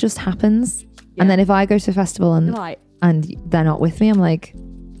stuff just happens. Yeah. And then if I go to a festival and they're not with me, I'm like,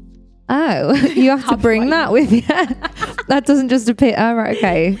 oh, you have to bring that with you. That doesn't just appear. Oh, right,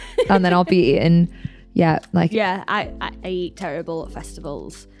 okay. And then I'll be eating. Yeah, like. Yeah, I eat terrible at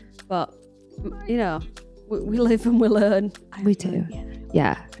festivals. But, we live and we learn. We do.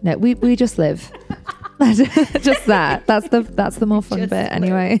 Yeah. No, we just live. Just that. That's the more fun bit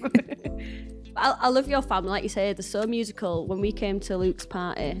anyway. I love your family. Like you say, they're so musical. When we came to Luke's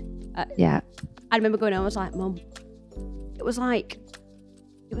party. I remember going home, I was like, Mum, it was like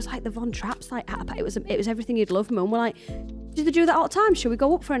the Von Trapps. Like, it was everything you'd love, Mum. We're like, do they do that all the time? Should we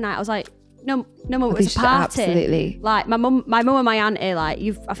go up for a night? I was like, No, Mum, it was a party. Absolutely. Like my mum and my auntie, like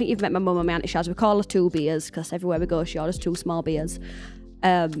I think you've met my mum and my auntie Shaz. We call her 2 beers because everywhere we go she orders 2 small beers.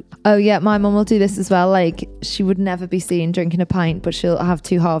 Oh yeah, my mum will do this as well. Like she would never be seen drinking a pint, but she'll have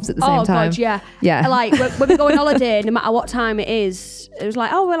 2 halves at the same time. God, yeah. Yeah. Like when we go on holiday, no matter what time it is, it was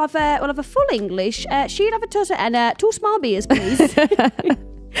like, oh, we'll have a full English. She'd have a toast and 2 small beers, please.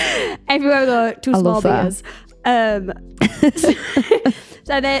 Everywhere we go, 2 small beers.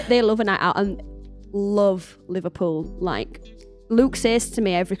 So they love a night out and love Liverpool. Like Luke says to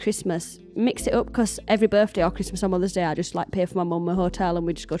me every Christmas, mix it up, because every birthday or Christmas or Mother's Day I just like pay for my mum a hotel and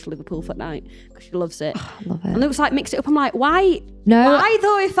we just go to Liverpool for the night because she loves it. Oh, love it. And Luke's like, mix it up. I'm like, why? No. Why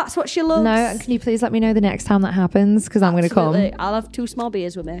though, if that's what she loves? No, and can you please let me know the next time that happens, because I'm going to come. I'll have 2 small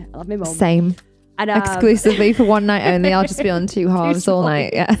beers with me. I'll have my mum. Same. And exclusively for one night only. I'll just be on 2 halves all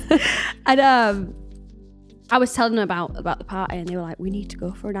night. Yeah. And I was telling them about the party and they were like, we need to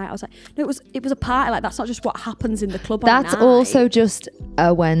go for a night. I was like, no, it was a party. Like, that's not just what happens in the club. That's also just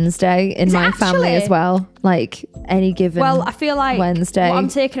a Wednesday in my family as well. Like any given Well, I feel like Wednesday. What I'm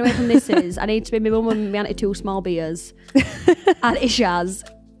taking away from this is I need to be my mum and my auntie 2 small beers and Ishaz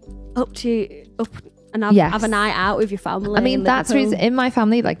up and have a night out with your family. I mean, that's reason in my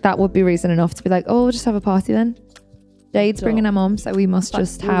family, like that would be reason enough to be like, oh, we'll just have a party then. Jade's bringing her mum, so we must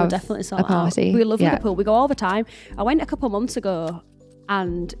just have definitely a party. We love Liverpool. We go all the time. I went a couple of months ago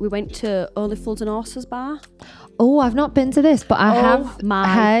and we went to Only Fools and Horses bar. Oh, I've not been to this, but I have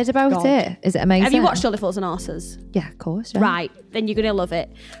heard about it. Is it amazing? Have you watched Only Fools and Horses? Yeah, of course. Yeah. Right, then you're going to love it.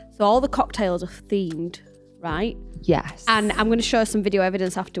 So all the cocktails are themed, right? Yes. And I'm going to show some video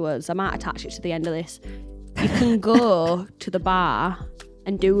evidence afterwards. I might attach it to the end of this. You can go to the bar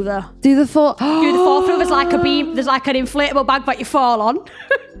and do the fall through. There's like a beam, there's like an inflatable bag that you fall on.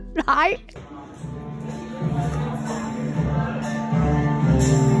 Right?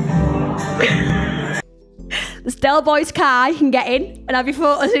 There's Del Boy's car, you can get in and have your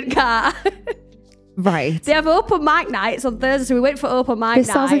photos in car. Right. They have open mic nights on Thursday, so we went for open mic nights.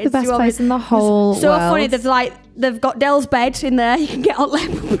 This sounds like the best place in the whole world. So funny, they've got Del's bed in there, you can get on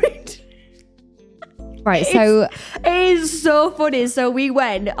Liverpool Bridge. Right, so it is so funny. So we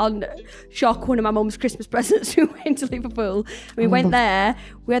went on shock, one of my mum's Christmas presents. We went to Liverpool. We went there.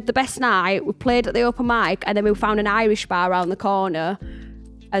 We had the best night. We played at the open mic, and then we found an Irish bar around the corner,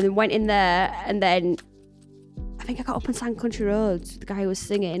 and then went in there. And then I think I got up and sang Country Roads. The guy who was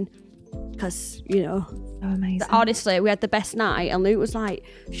singing, because so amazing. Honestly, we had the best night. And Luke was like,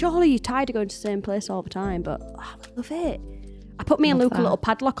 "Surely you're tired of going to the same place all the time," but I love it. I put me and Luke a little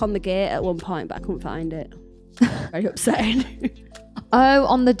padlock on the gate at one point, but I couldn't find it. Very upsetting. Oh,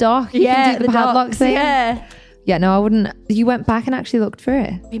 on the dock? You can do the padlock thing? Yeah. Yeah, no, I wouldn't. You went back and actually looked for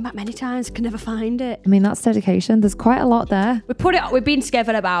it? Been back many times, can never find it. I mean, that's dedication. There's quite a lot there. We've been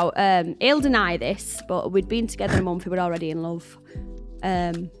together about, he'll deny this, but we'd been together a month, we were already in love.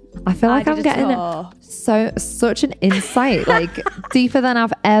 I feel like I'm getting such an insight, like deeper than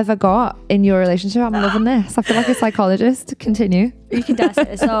I've ever got in your relationship. I'm loving this. I feel like a psychologist. Continue. You can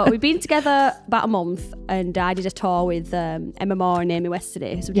dissect it. So we've been together about a month, and I did a tour with Emma Moore and Amy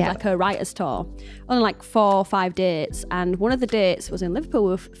Westerday. So we did like a writer's tour on like 4 or 5 dates, and one of the dates was in Liverpool.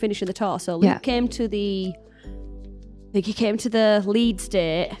 We were finishing the tour, so Luke came to the Leeds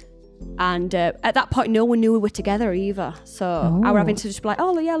date. And at that point, no one knew we were together either. So I was having to just be like,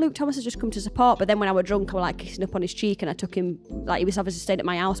 oh yeah, Luke Thomas has just come to support. But then when I was drunk, I was like kissing up on his cheek, and I took him, like he was obviously staying at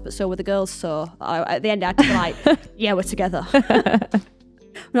my house, but so were the girls. So at the end, I had to be like, yeah, we're together. I'm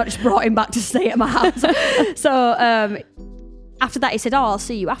not just brought him back to stay at my house. So after that, he said, oh, I'll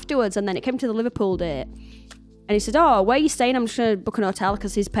see you afterwards. And then it came to the Liverpool date. And he said, oh, where are you staying? I'm just going to book an hotel,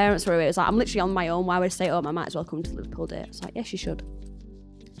 because his parents were away. It was like, I'm literally on my own. Why would I stay at home? I might as well come to the Liverpool date. I was like, yes, you should.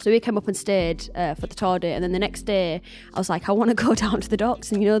 So we came up and stayed for the tour date, and then the next day I was like, I want to go down to the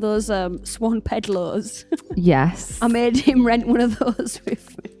docks, and you know those swan pedlos? Yes. I made him rent one of those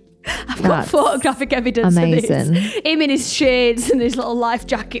with me. I've got photographic evidence of this. Him in his shades and his little life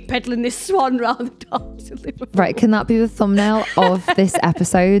jacket peddling this swan around the docks of Liverpool. Right, can that be the thumbnail of this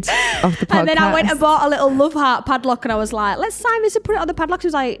episode of the podcast? And then I went and bought a little love heart padlock, and I was like, let's sign this and put it on the padlock. He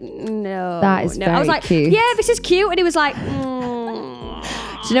was like, no. That is very I was like, cute. yeah, this is cute. And he was like,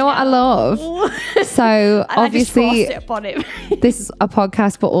 do you know what I love? So obviously this is a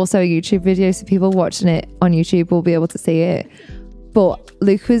podcast, but also a YouTube video, so people watching it on YouTube will be able to see it. But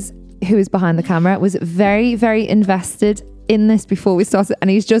Luke, who is behind the camera, was very, very invested in this before we started, and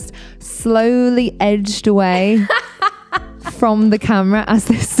he's just slowly edged away from the camera as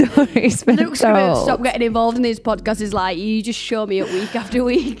this story's been Luke's told. going to stop getting involved in these podcasts. He's like, you just show me it week after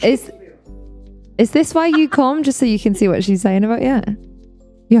week. Is this why you come, just so you can see what she's saying about you?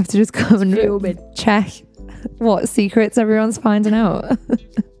 You have to just come and check what secrets everyone's finding out.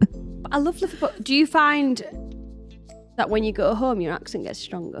 I love Liverpool. Do you find That when you go home, your accent gets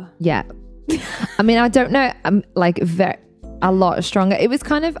stronger. Yeah. I mean, I don't know. I'm like a lot stronger. It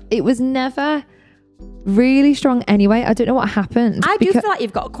was never really strong anyway. I don't know what happened. I do feel like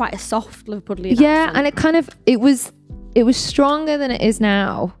you've got quite a soft Liverpudlian yeah, accent. and it was stronger than it is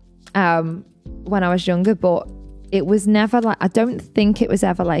now when I was younger, but it was never like, I don't think it was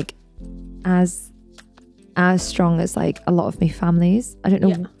ever like as strong as like a lot of my families. I don't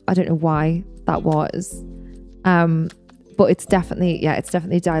know why that was. But it's definitely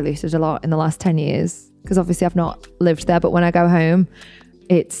diluted a lot in the last 10 years because obviously I've not lived there, but when I go home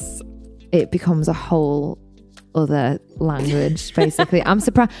it becomes a whole other language basically. I'm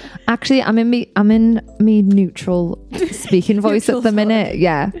surprised actually. I'm in me neutral speaking voice at the minute.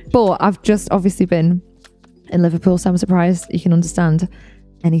 Yeah, but I've just obviously been in Liverpool, so I'm surprised you can understand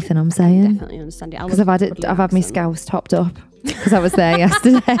anything I'm saying. Definitely understand it because I've had my scouse topped up because I was there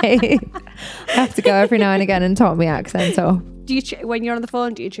yesterday. I have to go every now and again and top my accent up. Do you when you're on the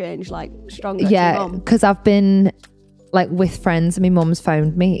phone, do you change like stronger? Yeah, because I've been like with friends and my mum's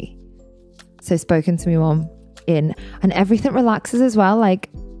phoned me, so spoken to my mum and everything relaxes as well. Like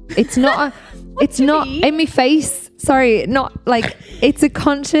it's not it's not in my face. Sorry, not like it's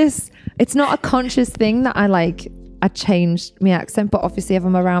not a conscious thing that I changed my accent, but obviously if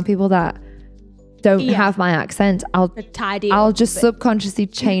I'm around people that don't have my accent, I'll just subconsciously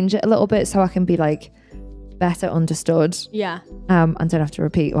change it a little bit so I can be like better understood. Yeah. And don't have to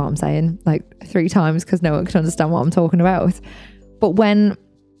repeat what I'm saying like 3 times because no one can understand what I'm talking about. But when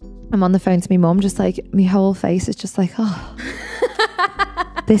I'm on the phone to my mum, just like my whole face is just like, oh,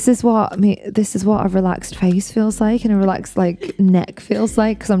 this is what a relaxed face feels like and a relaxed like neck feels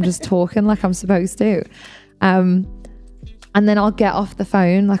like because I'm just talking like I'm supposed to. And then I'll get off the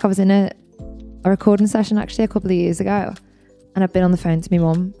phone. Like I was in a recording session actually a couple of years ago and I've been on the phone to my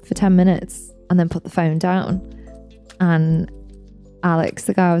mum for 10 minutes and then put the phone down, and Alex,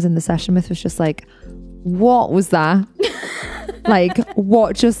 the guy I was in the session with, was just like, what was that? Like,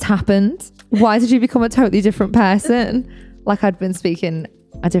 what just happened? Why did you become a totally different person? Like I'd been speaking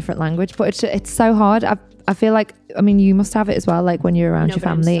a different language. But it's so hard. I feel like, I mean, you must have it as well, like when you're around your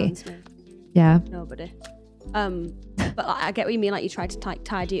family. Yeah. Nobody. But like, I get what you mean, like you try to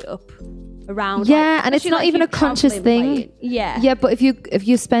tidy it up around. Yeah, like, and it's not even a conscious thing. Yeah, but if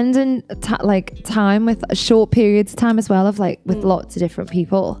you're spending time with short periods of time as well, of like with lots of different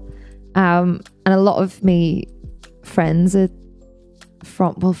people, and a lot of me friends are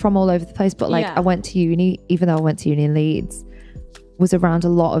from all over the place, but like I went to uni, even though I went to uni in Leeds, was around a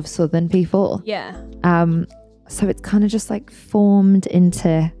lot of southern people. Yeah. So it's kind of just like formed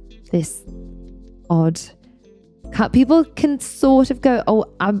into this odd. People can sort of go, oh,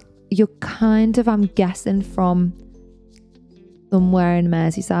 I'm guessing from somewhere in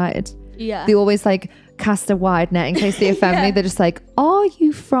Merseyside. Yeah. They always like cast a wide net in case they offend me. They're just like, are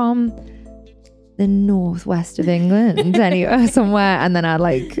you from the northwest of England anywhere somewhere? And then I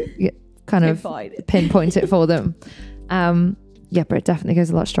like kind of pinpoint it for them. Yeah, but it definitely goes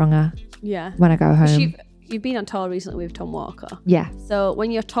a lot stronger. Yeah. When I go home. You've been on tour recently with Tom Walker. Yeah. So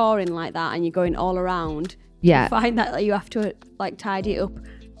when you're touring like that and you're going all around, yeah, you find that you have to like tidy it up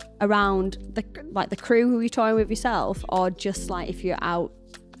around the crew who you're touring with yourself, or just like if you're out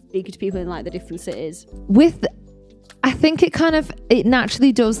speaking to people in like the different cities? I think it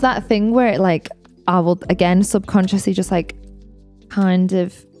naturally does that thing where it like, I will again subconsciously just like kind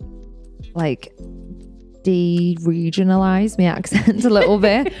of like de-regionalize my accent a little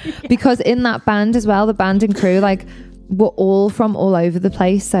bit because in that band as well, the band and crew, like we're all from all over the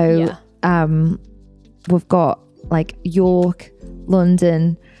place. So we've got like York,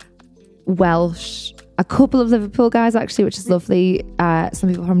 London, Welsh, a couple of Liverpool guys actually, which is lovely. Some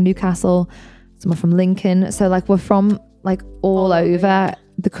people from Newcastle, some are from Lincoln. So like we're from like all over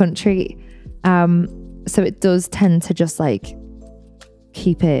the country. So it does tend to just like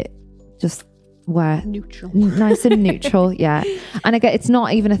keep it just where nice and neutral. Yeah. And again, it's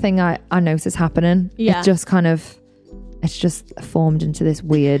not even a thing I notice happening. It just kind of, it's just formed into this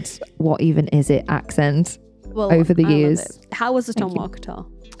weird, what even is it accent over the years. How was the Tom Walker tour?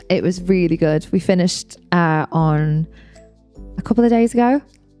 It was really good. We finished on a couple of days ago,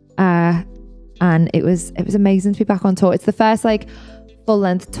 and it was amazing to be back on tour. It's the first like full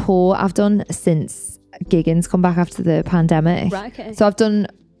length tour I've done since gigging's come back after the pandemic. Right, okay. So I've done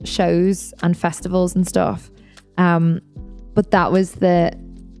shows and festivals and stuff, but that was the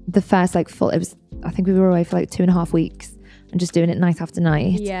first like full. It was, I think we were away for like 2.5 weeks and just doing it night after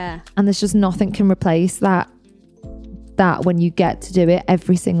night. Yeah. And there's just nothing can replace that when you get to do it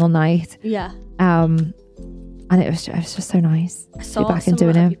every single night. Yeah. And And it was just so nice I to saw be back some and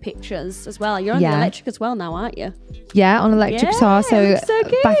doing of it. your pictures as well. You're on the electric as well now, aren't you? Yeah, on electric guitar. So, it looks so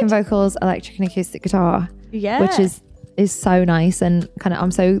good. backing vocals, electric and acoustic guitar. Yeah. Which is so nice, and kind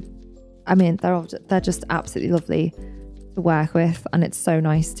of they're just absolutely lovely to work with, and it's so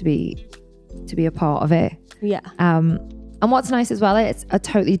nice to be a part of it. Yeah. And what's nice as well, it's a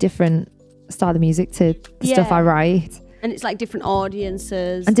totally different style of music to the stuff I write. And it's like different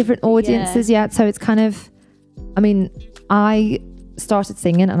audiences. And different audiences, yeah. So it's kind of, I started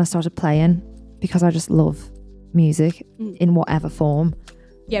singing and I started playing because I just love music in whatever form.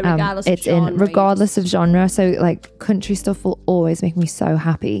 Yeah, regardless of genre. Regardless of genre. So like country stuff will always make me so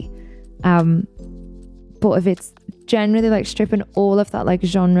happy. But if it's generally like stripping all of that like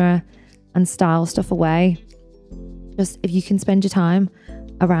genre and style stuff away, just if you can spend your time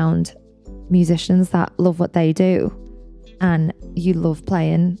around musicians that love what they do and you love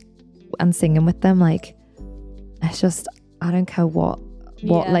playing and singing with them, like it's just, I don't care what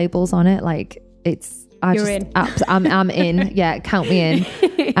labels on it, like I'm in. Yeah, count me in.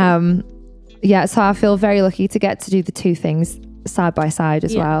 So I feel very lucky to get to do the two things side by side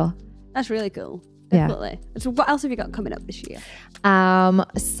as well. That's really cool. Definitely. So what else have you got coming up this year?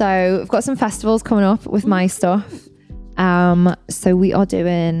 So we've got some festivals coming up with my stuff. So I'm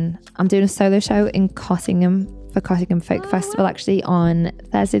doing a solo show in Cottingham for Cottingham Folk Festival actually on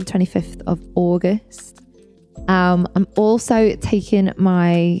Thursday the 25th of August. I'm also taking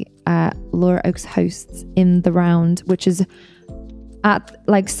my Laura Oakes hosts in the round, which is at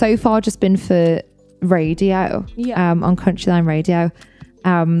like so far just been for radio on Countryline Radio.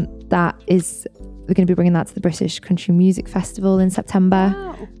 We're going to be bringing that to the British Country Music Festival in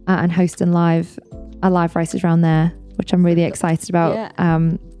September. And hosting a live writers round there, which I'm really excited about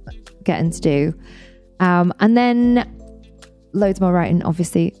getting to do. And then loads more writing.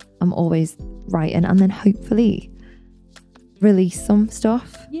 Obviously, I'm always writing, and then hopefully release some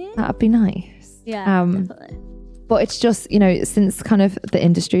stuff. That'd be nice. Definitely. But it's just, since kind of the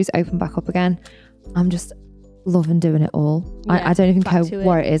industry's opened back up again, I'm just loving doing it all. I don't even care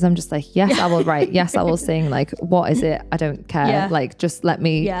where it is. I'm just like, yes, I will write. Yes, I will sing. Like, what is it? I don't care. Like, just let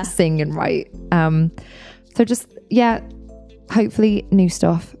me sing and write. So just, hopefully new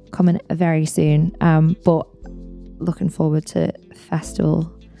stuff coming very soon. But looking forward to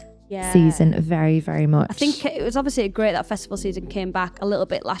festival season very, very much. I think it was obviously great that festival season came back a little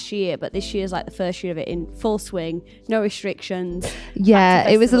bit last year, but this year's like the first year of it in full swing, no restrictions. Yeah,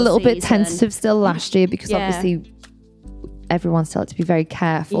 it was a little bit tentative still last year because obviously everyone's told to be very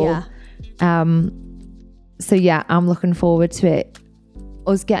careful. So yeah, I'm looking forward to it.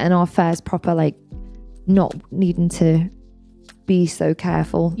 Us getting our fairs proper, like not needing to be so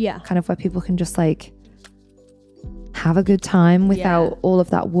careful. Kind of where people can just like have a good time without all of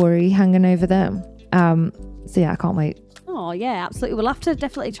that worry hanging over them. So yeah, I can't wait. Oh yeah, absolutely. We'll have to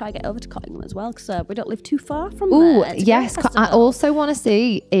definitely try to get over to Cottingham as well, because we don't live too far from there. Yes. I also want to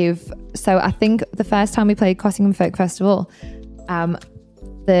see I think the first time we played Cottingham Folk Festival,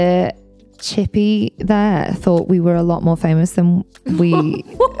 the chippy there thought we were a lot more famous than we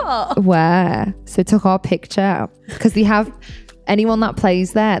were. So took our picture, because they have anyone that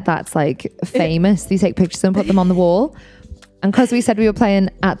plays there that's like famous, they take pictures and put them on the wall. And because we said we were playing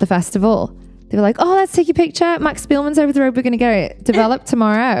at the festival, they were like, oh, let's take a picture. Max Spielman's over the road. We're going to get it developed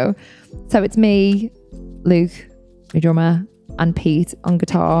tomorrow. So it's me, Luke, my drummer, and Pete on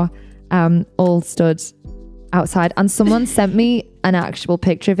guitar, all stood outside. And someone sent me an actual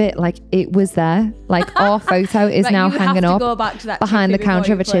picture of it. Like, it was there. Like, our photo is now hanging up behind the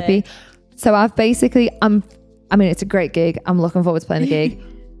counter of a chippy. So I've basically, it's a great gig. I'm looking forward to playing the gig.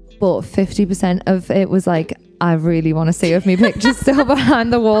 But 50% of it was like, I really want to see if my picture's still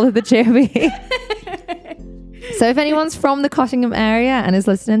behind the wall of the chippy. So if anyone's from the Cottingham area and is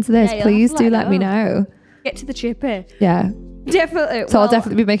listening to this, please do let me know. Get to the chippy. Yeah. Definitely. So I'll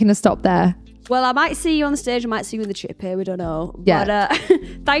definitely be making a stop there. Well, I might see you on the stage. I might see you in the chippy. We don't know. Yeah. But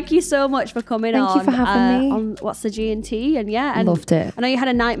thank you so much for coming on. Thank you for having me. On What's the G&T? And and loved it. I know you had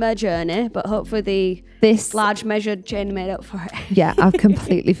a nightmare journey, but hopefully this large measured gin made up for it. Yeah, I've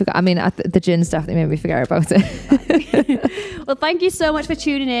completely forgot. The gin's definitely made me forget about it. Well, thank you so much for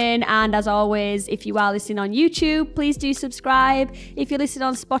tuning in. And as always, if you are listening on YouTube, please do subscribe. If you're listening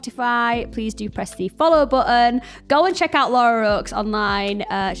on Spotify, please do press the follow button. Go and check out Laura Oakes online.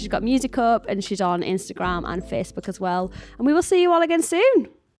 She's got music up and she's on Instagram and Facebook as well. And we will see you all again soon.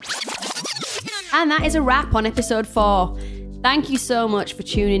 And that is a wrap on episode 4. Thank you so much for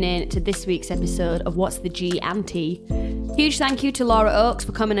tuning in to this week's episode of What's the G&T. Huge thank you to Laura Oakes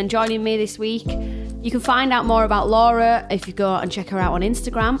for coming and joining me this week. You can find out more about Laura if you go and check her out on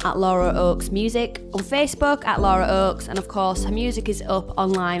Instagram at Laura Oakes Music, on Facebook at Laura Oakes, and of course her music is up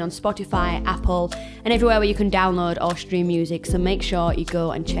online on Spotify, Apple, and everywhere where you can download or stream music, so make sure you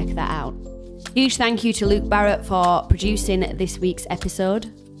go and check that out. Huge thank you to Luke Barrett for producing this week's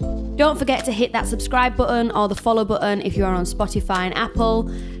episode. Don't forget to hit that subscribe button or the follow button if you are on Spotify and Apple.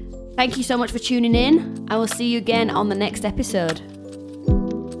 Thank you so much for tuning in. I will see you again on the next episode.